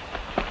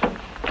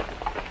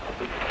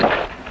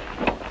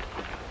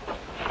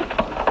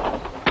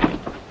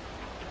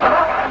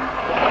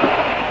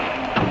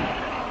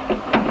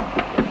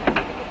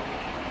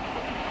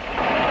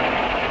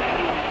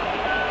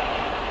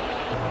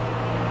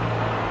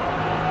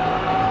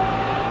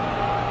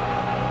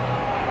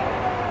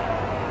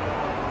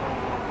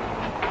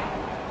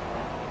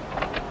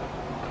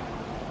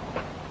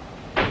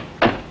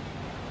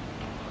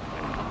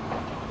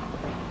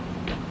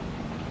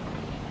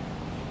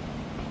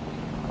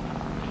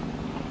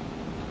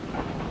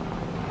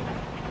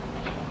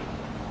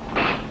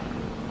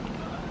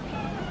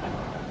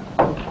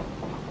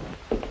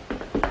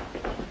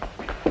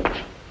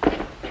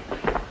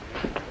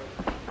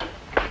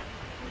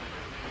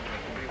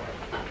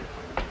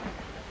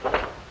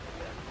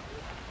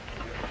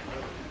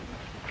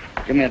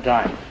 Give me a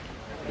dime.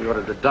 We ought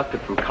to deduct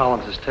it from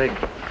Collins's take.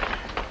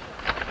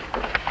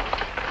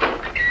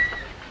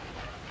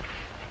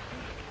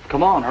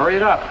 Come on, hurry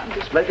it up. I'm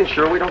just making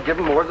sure we don't give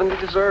him more than he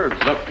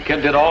deserves. Look, the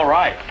kid did all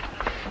right.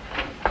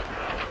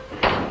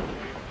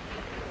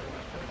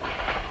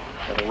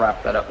 Better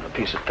wrap that up in a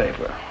piece of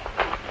paper.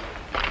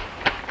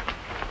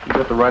 You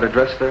got the right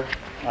address there?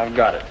 I've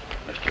got it.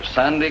 Mr.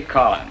 Sandy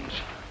Collins.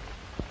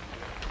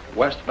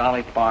 West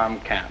Valley Farm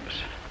Camps.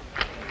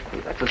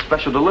 That's a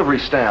special delivery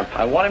stamp.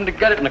 I want him to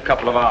get it in a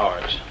couple of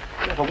hours.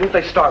 Yeah, but won't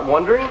they start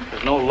wondering?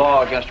 There's no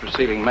law against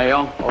receiving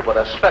mail. Oh, but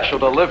a special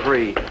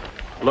delivery.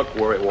 Look,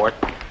 Worrywart,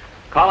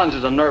 Collins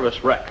is a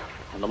nervous wreck.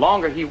 And the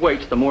longer he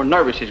waits, the more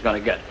nervous he's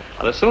going to get.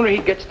 Now, the sooner he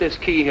gets this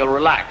key, he'll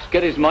relax,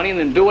 get his money, and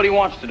then do what he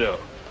wants to do.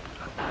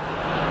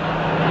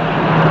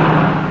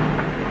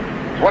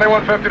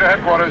 2150 to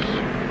headquarters.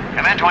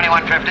 Come in,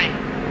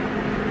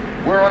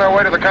 2150. We're on our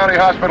way to the county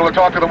hospital to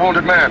talk to the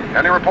wounded man.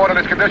 Any report on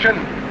his condition?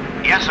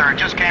 Yes, sir. It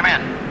just came in.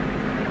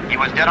 He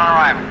was dead on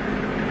arrival.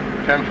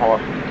 10-4.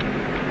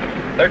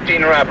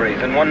 13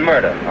 robberies and 1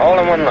 murder, all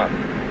in one lump.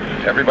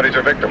 Everybody's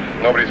a victim.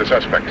 Nobody's a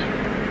suspect.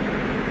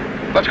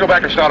 Let's go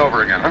back and start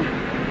over again, huh?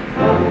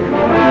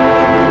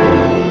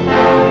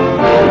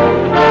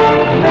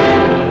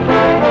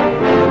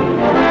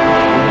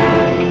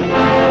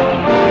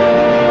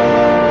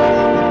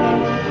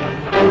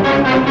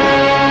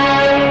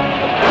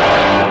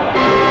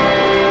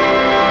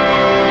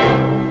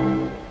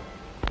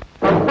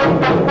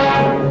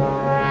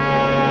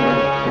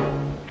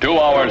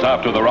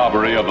 after the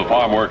robbery of the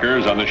farm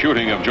workers and the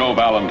shooting of Joe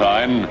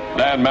Valentine,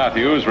 Dan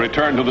Matthews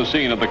returned to the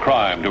scene of the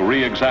crime to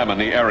re-examine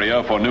the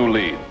area for new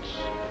leads.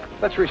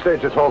 Let's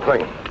restage this whole thing.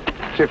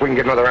 See if we can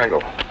get another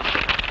angle.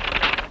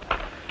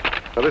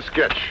 Now, this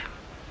sketch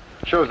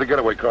shows the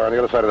getaway car on the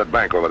other side of that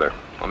bank over there.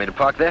 Want me to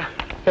park there?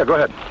 Yeah, go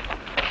ahead.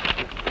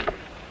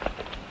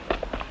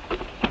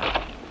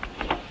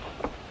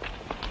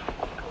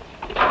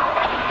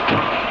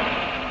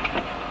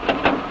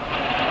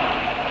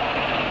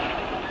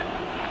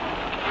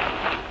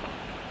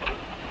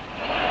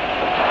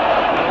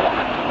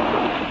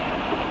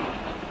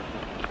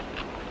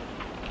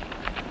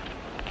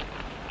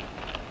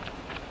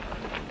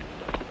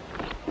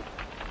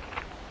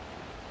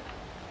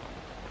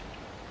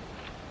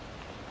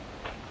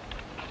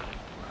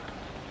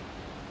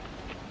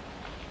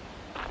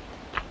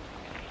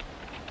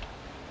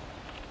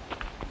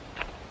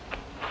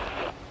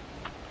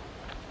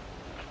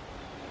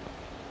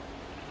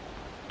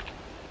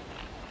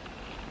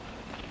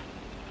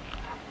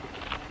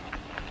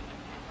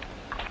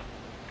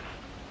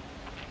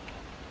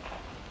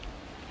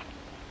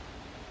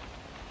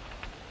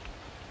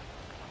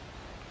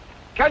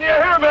 Can you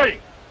hear me?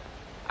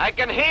 I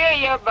can hear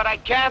you, but I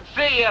can't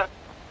see you.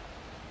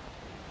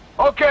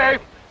 Okay.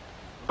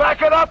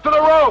 Back it up to the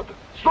road.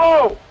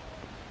 Slow.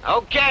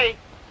 Okay.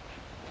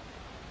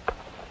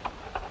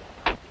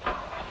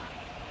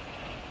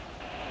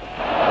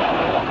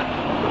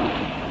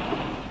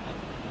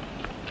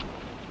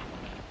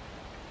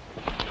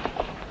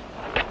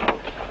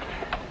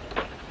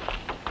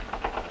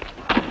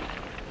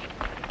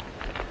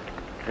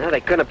 Well,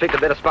 they couldn't have picked a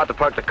better spot to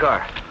park the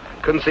car.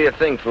 Couldn't see a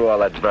thing through all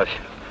that brush.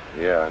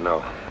 Yeah, I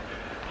know.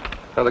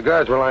 Now, the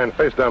guys were lying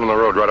face down on the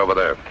road right over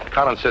there.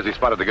 Collins says he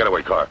spotted the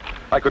getaway car.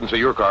 I couldn't see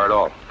your car at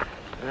all.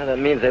 Well, that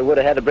means they would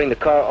have had to bring the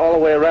car all the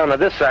way around to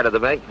this side of the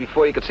bank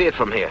before you could see it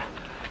from here.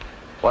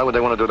 Why would they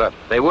want to do that?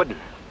 They wouldn't.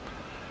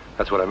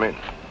 That's what I mean.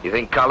 You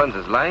think Collins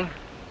is lying?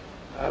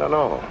 I don't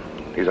know.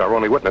 He's our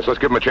only witness. Let's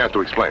give him a chance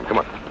to explain. Come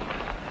on.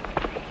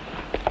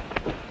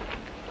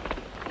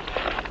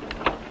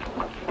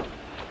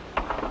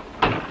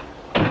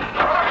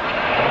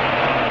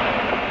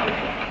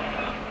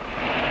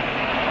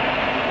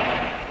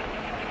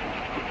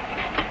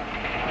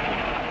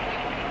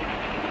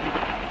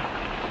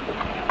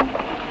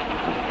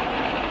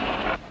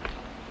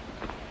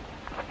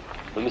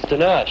 Mr.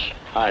 Nash.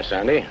 Hi,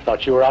 Sandy.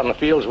 Thought you were out in the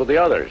fields with the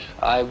others.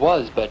 I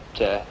was, but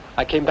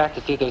I came back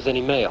to see if there was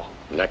any mail.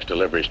 Next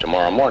delivery's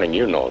tomorrow morning,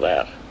 you know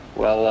that.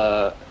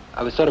 Well,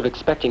 I was sort of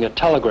expecting a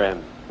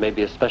telegram,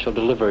 maybe a special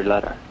delivery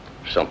letter.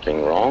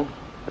 Something wrong?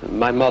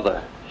 My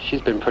mother,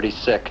 she's been pretty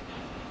sick.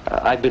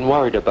 I've been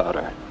worried about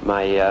her.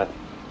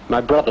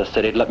 My brother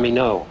said he'd let me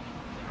know.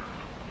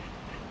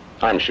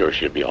 I'm sure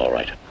she'll be all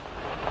right.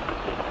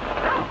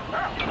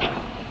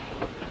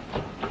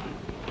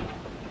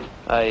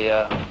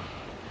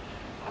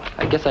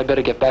 I guess I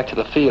better get back to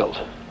the field.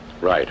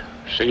 Right.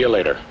 See you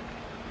later.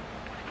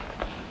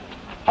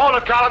 Hold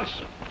it, Collins.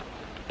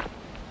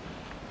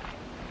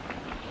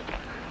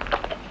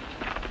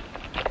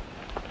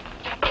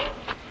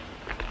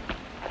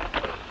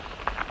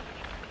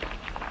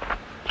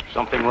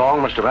 Something wrong,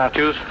 Mr.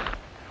 Matthews?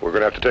 We're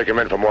going to have to take him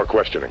in for more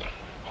questioning.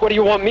 What do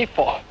you want me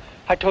for?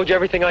 I told you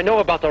everything I know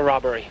about the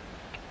robbery.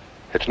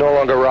 It's no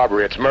longer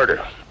robbery, it's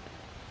murder.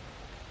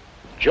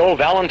 Joe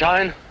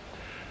Valentine?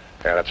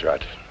 Yeah, that's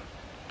right.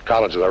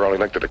 Collins is our only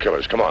link to the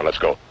killers. Come on, let's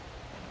go.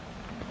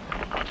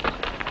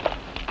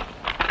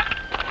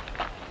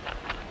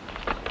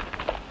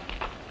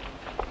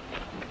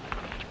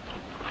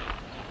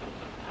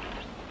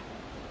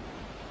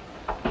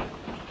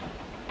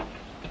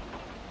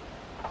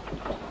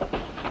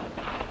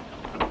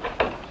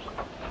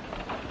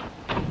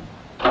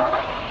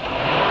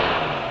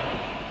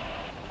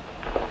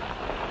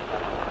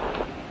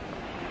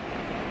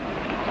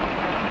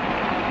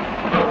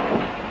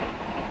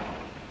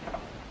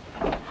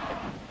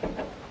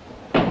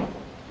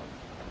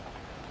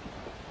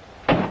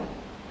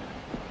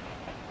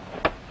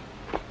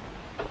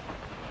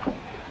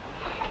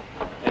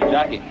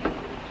 Jackie.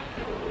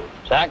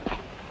 Zach,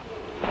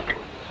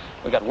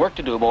 we got work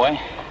to do, boy.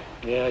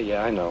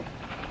 Yeah, I know.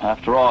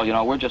 After all, you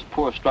know, we're just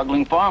poor,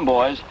 struggling farm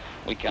boys.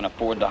 We can't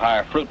afford to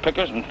hire fruit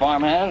pickers and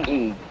farm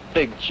hands.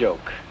 Big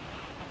joke.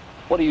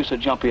 What are you so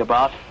jumpy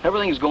about?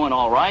 Everything's going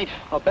all right.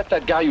 I'll bet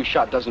that guy you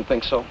shot doesn't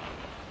think so.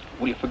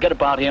 Will you forget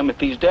about him? If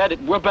he's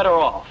dead, we're better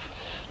off.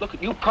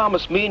 Look, you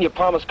promised me and you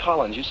promised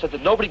Collins. You said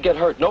that nobody get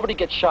hurt, nobody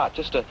get shot.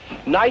 Just a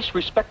nice,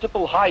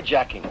 respectable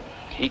hijacking.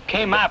 He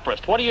came after us.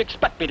 What do you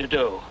expect me to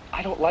do?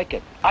 I don't like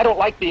it. I don't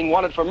like being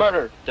wanted for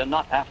murder. They're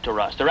not after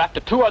us. They're after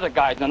two other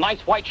guys in a nice,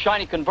 white,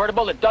 shiny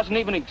convertible that doesn't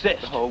even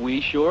exist. Oh, we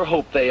sure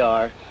hope they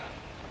are.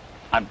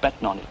 I'm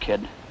betting on it,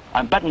 kid.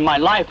 I'm betting my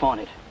life on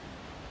it.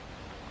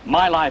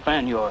 My life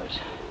and yours.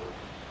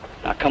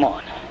 Now, come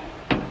on.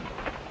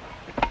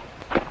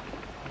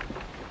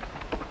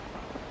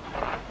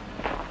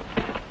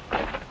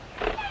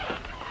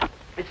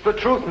 It's the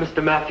truth,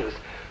 Mr. Matthews.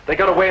 They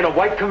got away in a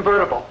white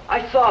convertible.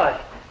 I saw it.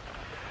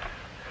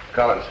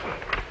 Collins.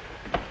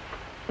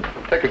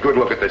 Take a good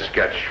look at this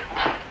sketch.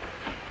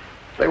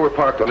 They were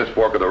parked on this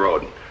fork of the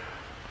road.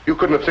 You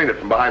couldn't have seen it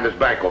from behind this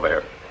bank over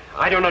here.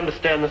 I don't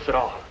understand this at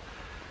all.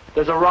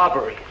 There's a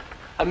robbery.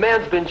 A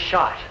man's been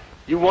shot.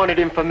 You wanted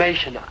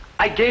information.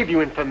 I gave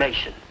you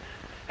information.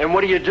 And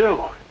what do?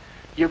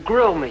 You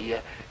grill me.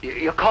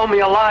 You call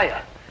me a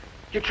liar.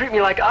 You treat me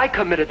like I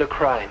committed the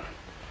crime.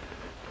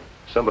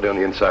 Somebody on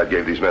the inside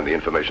gave these men the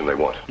information they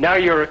want. Now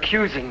you're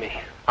accusing me.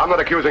 I'm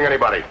not accusing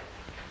anybody.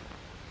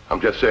 I'm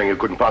just saying you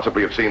couldn't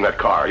possibly have seen that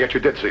car, yet you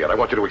did see it. I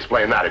want you to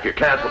explain that. If you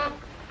can't...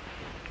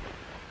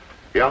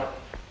 Yeah?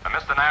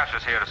 Mr. Nash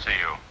is here to see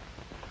you.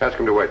 Ask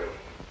him to wait.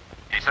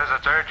 He says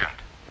it's urgent.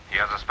 He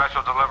has a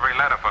special delivery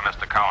letter for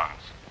Mr.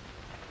 Collins.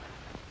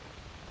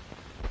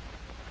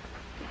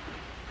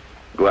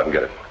 Go out and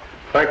get it.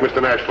 Thank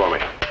Mr. Nash for me.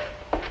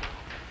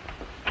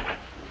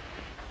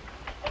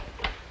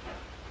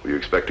 Were you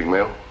expecting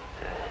mail?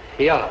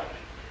 Yeah.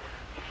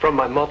 From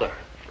my mother.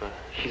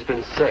 She's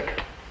been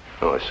sick.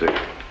 Oh, I see.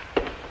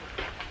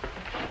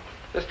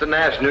 Mr.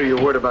 Nash knew you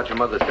were worried about your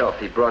mother's health.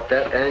 He brought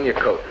that and your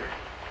coat.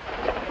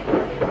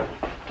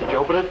 Did you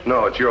open it?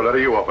 No, it's your letter.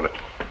 You open it.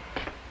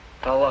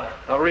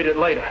 I'll read it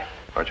later.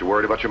 Aren't you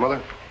worried about your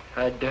mother?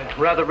 I'd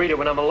rather read it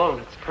when I'm alone.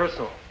 It's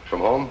personal.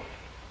 From home?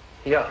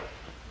 Yeah.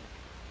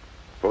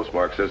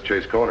 Postmark says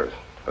Chase Corners.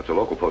 That's a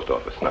local post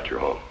office, not your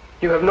home.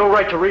 You have no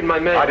right to read my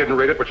mail. I didn't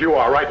read it, but you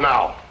are right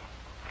now.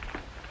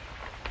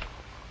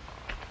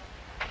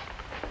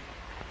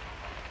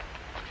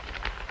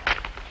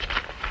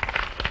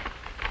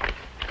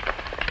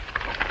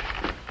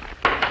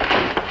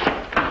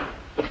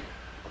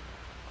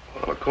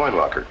 Well, a coin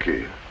locker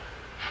key.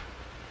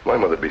 My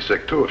mother'd be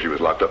sick, too, if she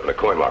was locked up in a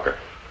coin locker.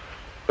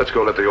 Let's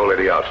go let the old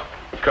lady out.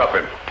 Cuff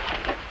him.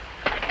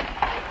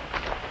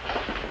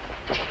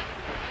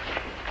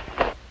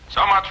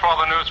 So much for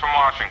the news from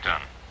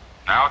Washington.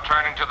 Now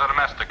turning to the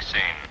domestic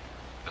scene.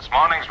 This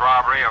morning's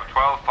robbery of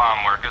 12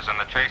 farm workers in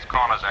the Chase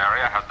Corners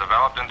area has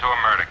developed into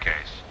a murder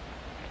case.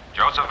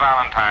 Joseph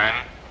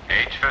Valentine,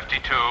 age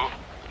 52,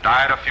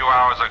 died a few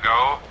hours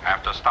ago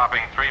after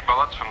stopping 3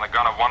 bullets from the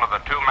gun of one of the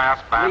 2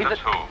 masked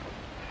bandits who...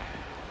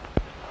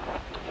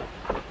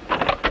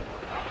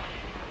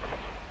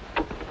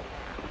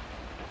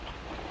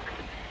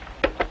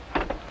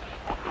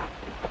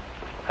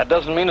 That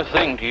doesn't mean a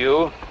thing to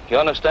you. You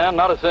understand?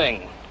 Not a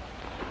thing.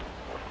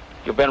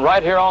 You've been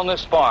right here on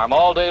this farm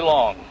all day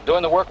long,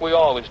 doing the work we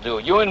always do,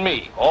 you and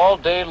me, all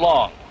day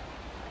long.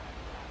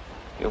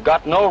 You've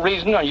got no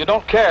reason, and you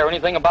don't care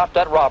anything about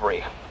that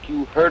robbery.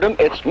 You heard him.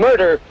 It's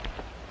murder.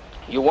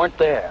 You weren't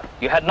there.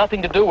 You had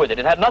nothing to do with it.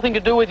 It had nothing to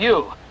do with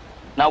you.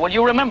 Now, will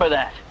you remember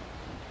that?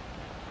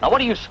 Now,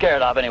 what are you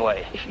scared of,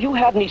 anyway? If you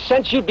had any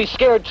sense, you'd be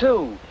scared,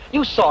 too.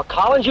 You saw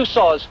Collins. You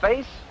saw his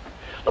face.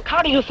 Look,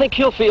 how do you think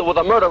he'll feel with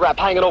a murder rap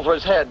hanging over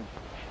his head?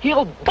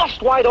 He'll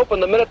bust wide open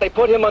the minute they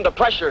put him under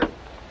pressure.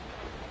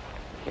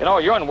 You know,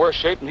 you're in worse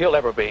shape than he'll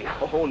ever be.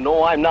 Oh,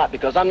 no, I'm not,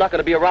 because I'm not going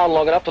to be around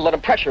long enough to let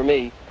him pressure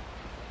me.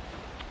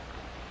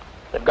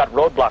 They've got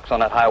roadblocks on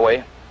that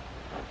highway.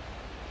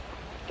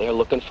 They're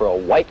looking for a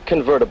white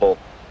convertible,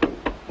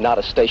 not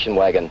a station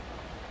wagon.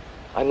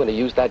 I'm going to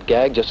use that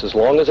gag just as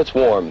long as it's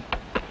warm.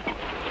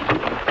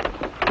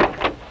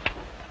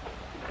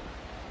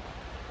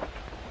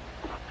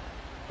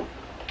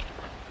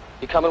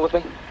 You coming with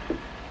me?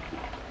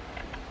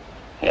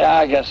 Yeah,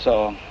 I guess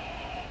so.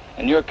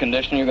 In your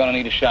condition, you're going to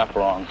need a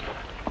chaperone.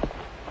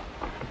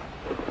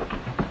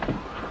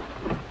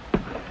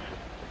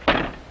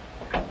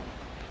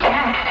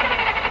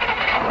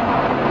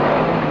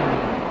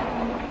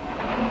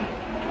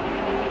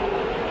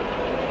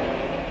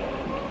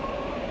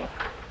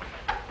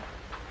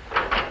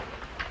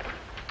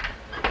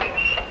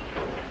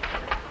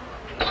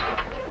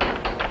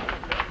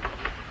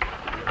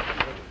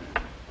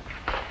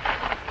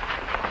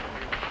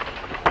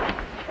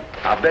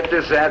 I bet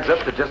this adds up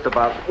to just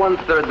about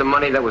 1/3 the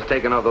money that was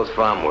taken off those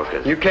farm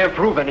workers. You can't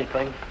prove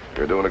anything.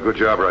 You're doing a good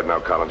job right now,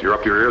 Collins. You're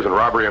up to your ears in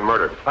robbery and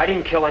murder. I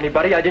didn't kill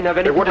anybody. I didn't have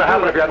anything It wouldn't to do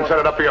have happened with if you hadn't set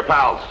it up for your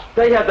pals.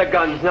 They had the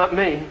guns, not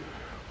me.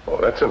 Oh,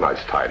 that's a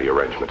nice, tidy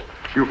arrangement.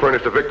 You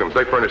furnish the victims,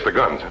 they furnish the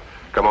guns.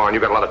 Come on, you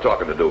got a lot of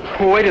talking to do.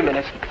 Wait a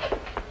minute.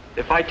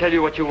 If I tell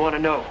you what you want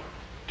to know,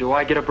 do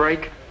I get a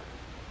break?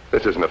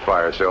 This isn't a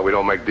fire sale. We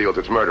don't make deals.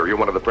 It's murder. You're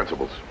one of the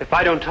principals. If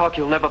I don't talk,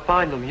 you'll never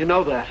find them. You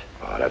know that.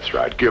 Oh, that's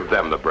right. Give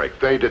them the break.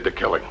 They did the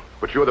killing.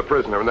 But you're the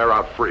prisoner, and they're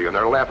out free, and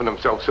they're laughing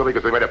themselves silly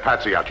because they made a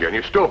patsy out here, and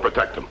you still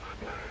protect them.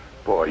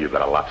 Boy, you've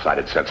got a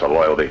lopsided sense of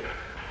loyalty.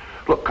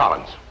 Look,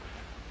 Collins,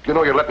 you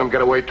know you're letting them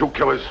get away, 2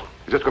 killers?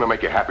 Is this going to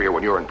make you happier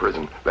when you're in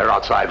prison? They're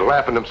outside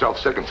laughing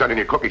themselves sick and sending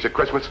you cookies at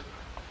Christmas?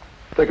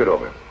 Think it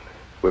over.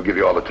 We'll give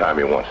you all the time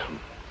you want.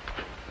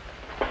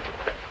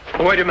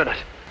 Wait a minute.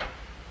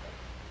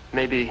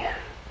 Maybe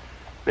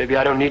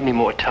I don't need any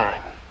more time.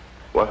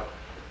 What?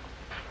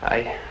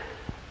 I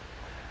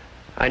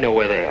know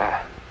where they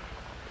are.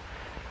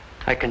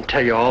 I can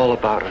tell you all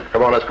about them.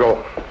 Come on, let's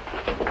go.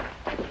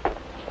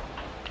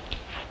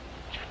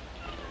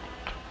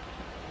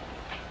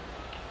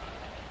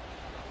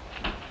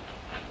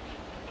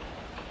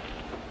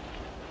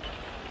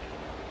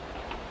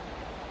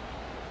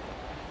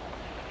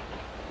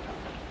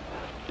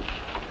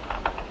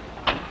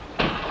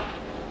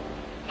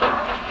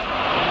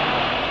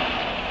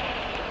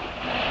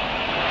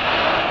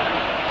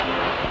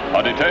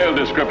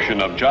 detailed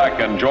description of Jack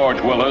and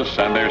George Willis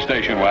and their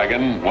station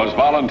wagon was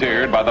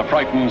volunteered by the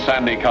frightened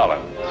Sandy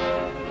Collins.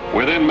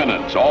 Within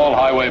minutes, all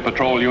highway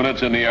patrol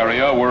units in the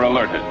area were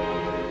alerted.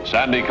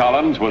 Sandy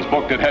Collins was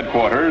booked at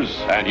headquarters,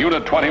 and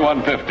Unit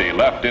 2150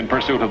 left in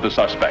pursuit of the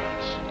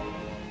suspects.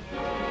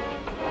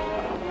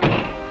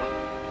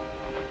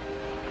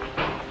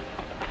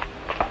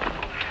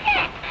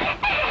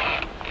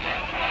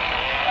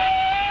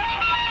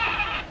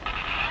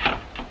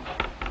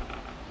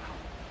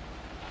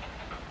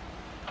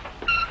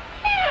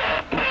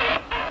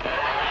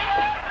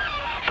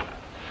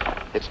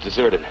 It's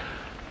deserted.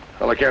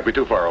 Well, they can't be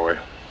too far away.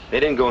 They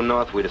didn't go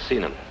north, we'd have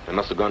seen them. They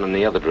must have gone in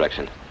the other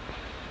direction.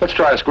 Let's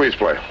try a squeeze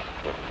play.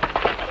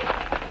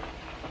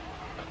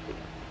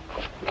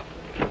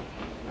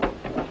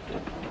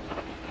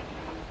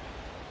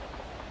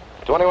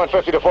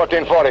 $21.50 to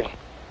 $14.40.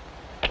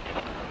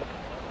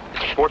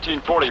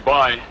 1440,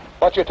 bye.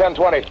 What's your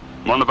 1020?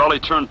 I'm on the Valley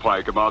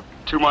Turnpike, about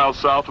 2 miles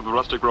south of the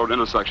Rustic Road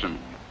intersection.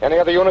 Any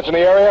other units in the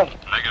area?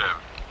 Negative.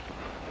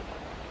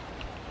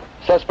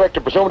 Suspect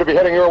are presumed to be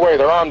heading your way.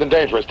 They're armed and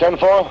dangerous.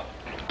 10-4?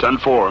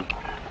 10-4.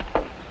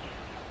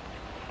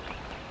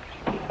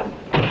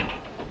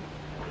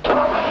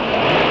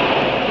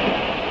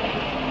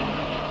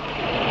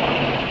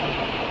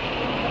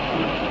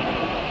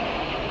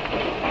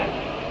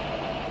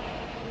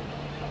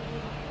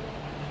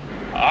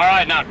 All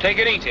right, now, take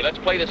it easy. Let's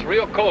play this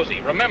real cozy.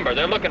 Remember,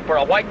 they're looking for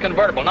a white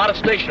convertible, not a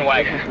station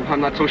wagon.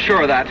 I'm not so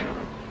sure of that.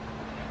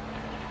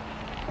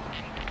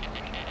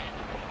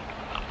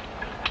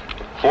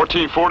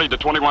 1440 to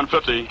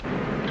 2150.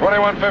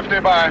 2150,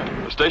 bye.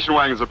 The station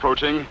wagon's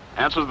approaching.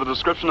 Answers the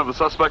description of the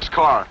suspect's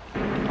car.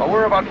 Well,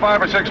 we're about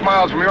 5 or 6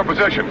 miles from your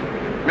position.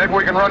 Maybe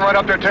we can run right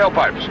up their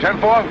tailpipes.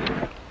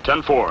 10-4?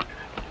 10-4.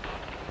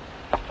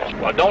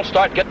 Well, don't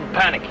start getting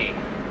panicky.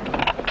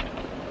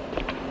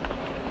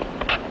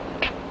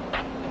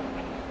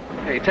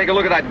 Hey, take a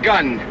look at that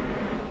gun.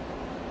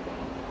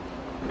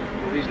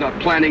 He's not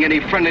planning any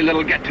friendly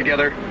little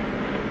get-together.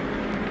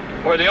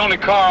 We're the only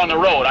car on the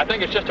road. I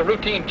think it's just a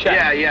routine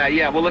check.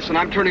 Yeah. Well, listen,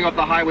 I'm turning off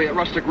the highway at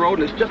Rustic Road,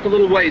 and it's just a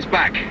little ways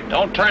back.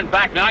 Don't turn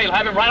back now. You'll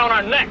have him right on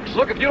our necks.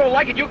 Look, if you don't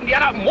like it, you can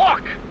get out and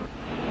walk.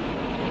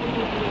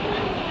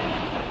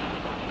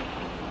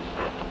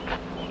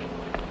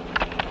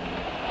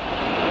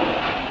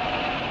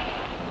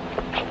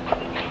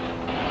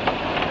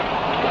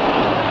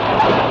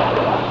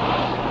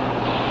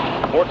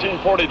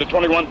 $14.40 to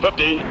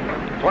 $21.50.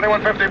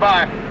 2150,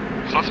 bye.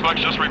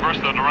 Suspects just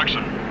reversed their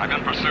direction. I'm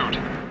in pursuit.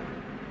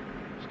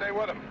 Stay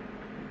with him.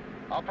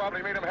 I'll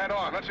probably meet him head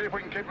on. Let's see if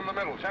we can keep him in the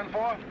middle.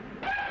 10-4?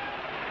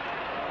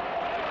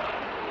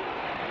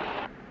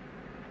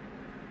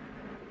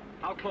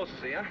 How close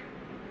is he, huh?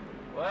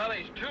 Well,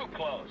 he's too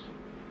close.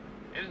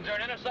 Isn't there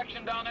an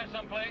intersection down there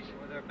someplace?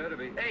 Well, there better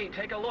be. Hey,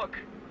 take a look.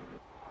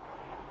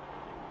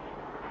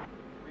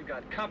 We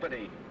got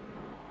company.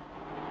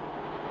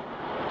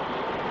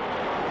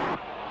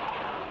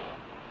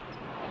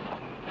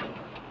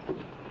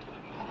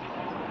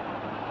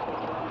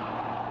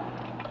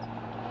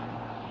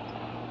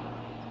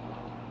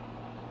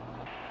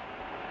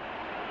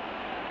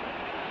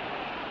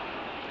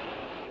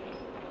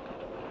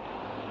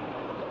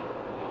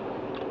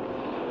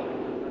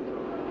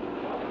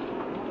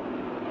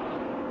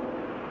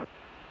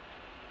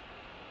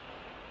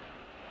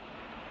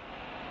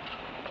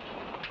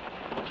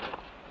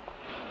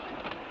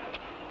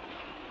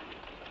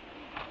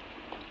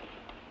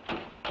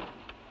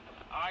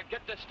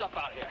 Get this stuff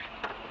out of here.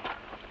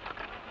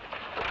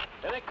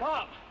 Here they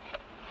come.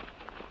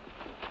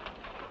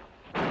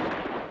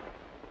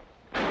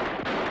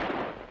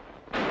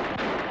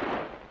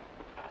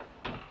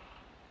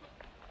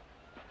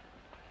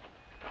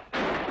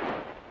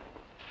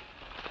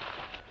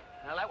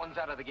 Well, that one's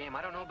out of the game.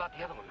 I don't know about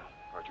the other one, though.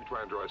 All right, you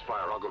try and draw his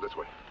fire. I'll go this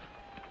way.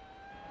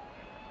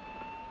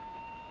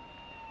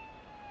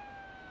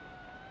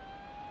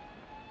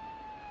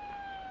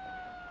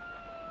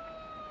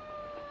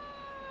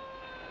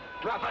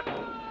 Drop it!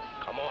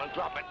 Come on,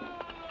 drop it.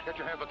 Get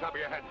your hands on top of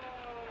your head.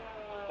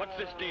 What's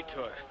this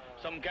detour?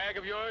 Some gag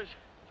of yours?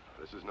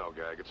 This is no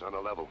gag. It's on the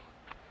level.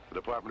 The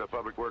Department of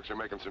Public Works are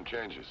making some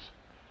changes.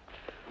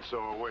 And so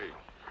are we.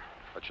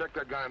 Now check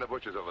that guy in the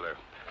bushes over there.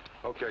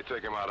 Okay,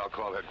 take him out. I'll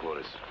call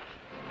headquarters.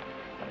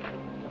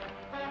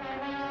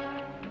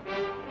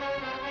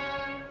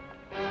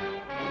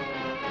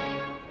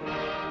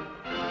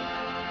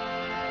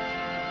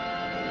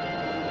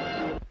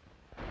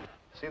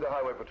 See the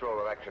Highway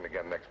Patrol in action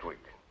again next week.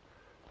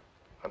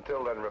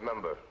 Until then,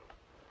 remember,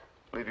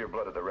 leave your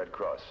blood at the Red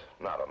Cross,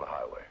 not on the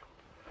highway.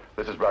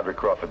 This is Roderick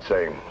Crawford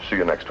saying, see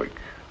you next week.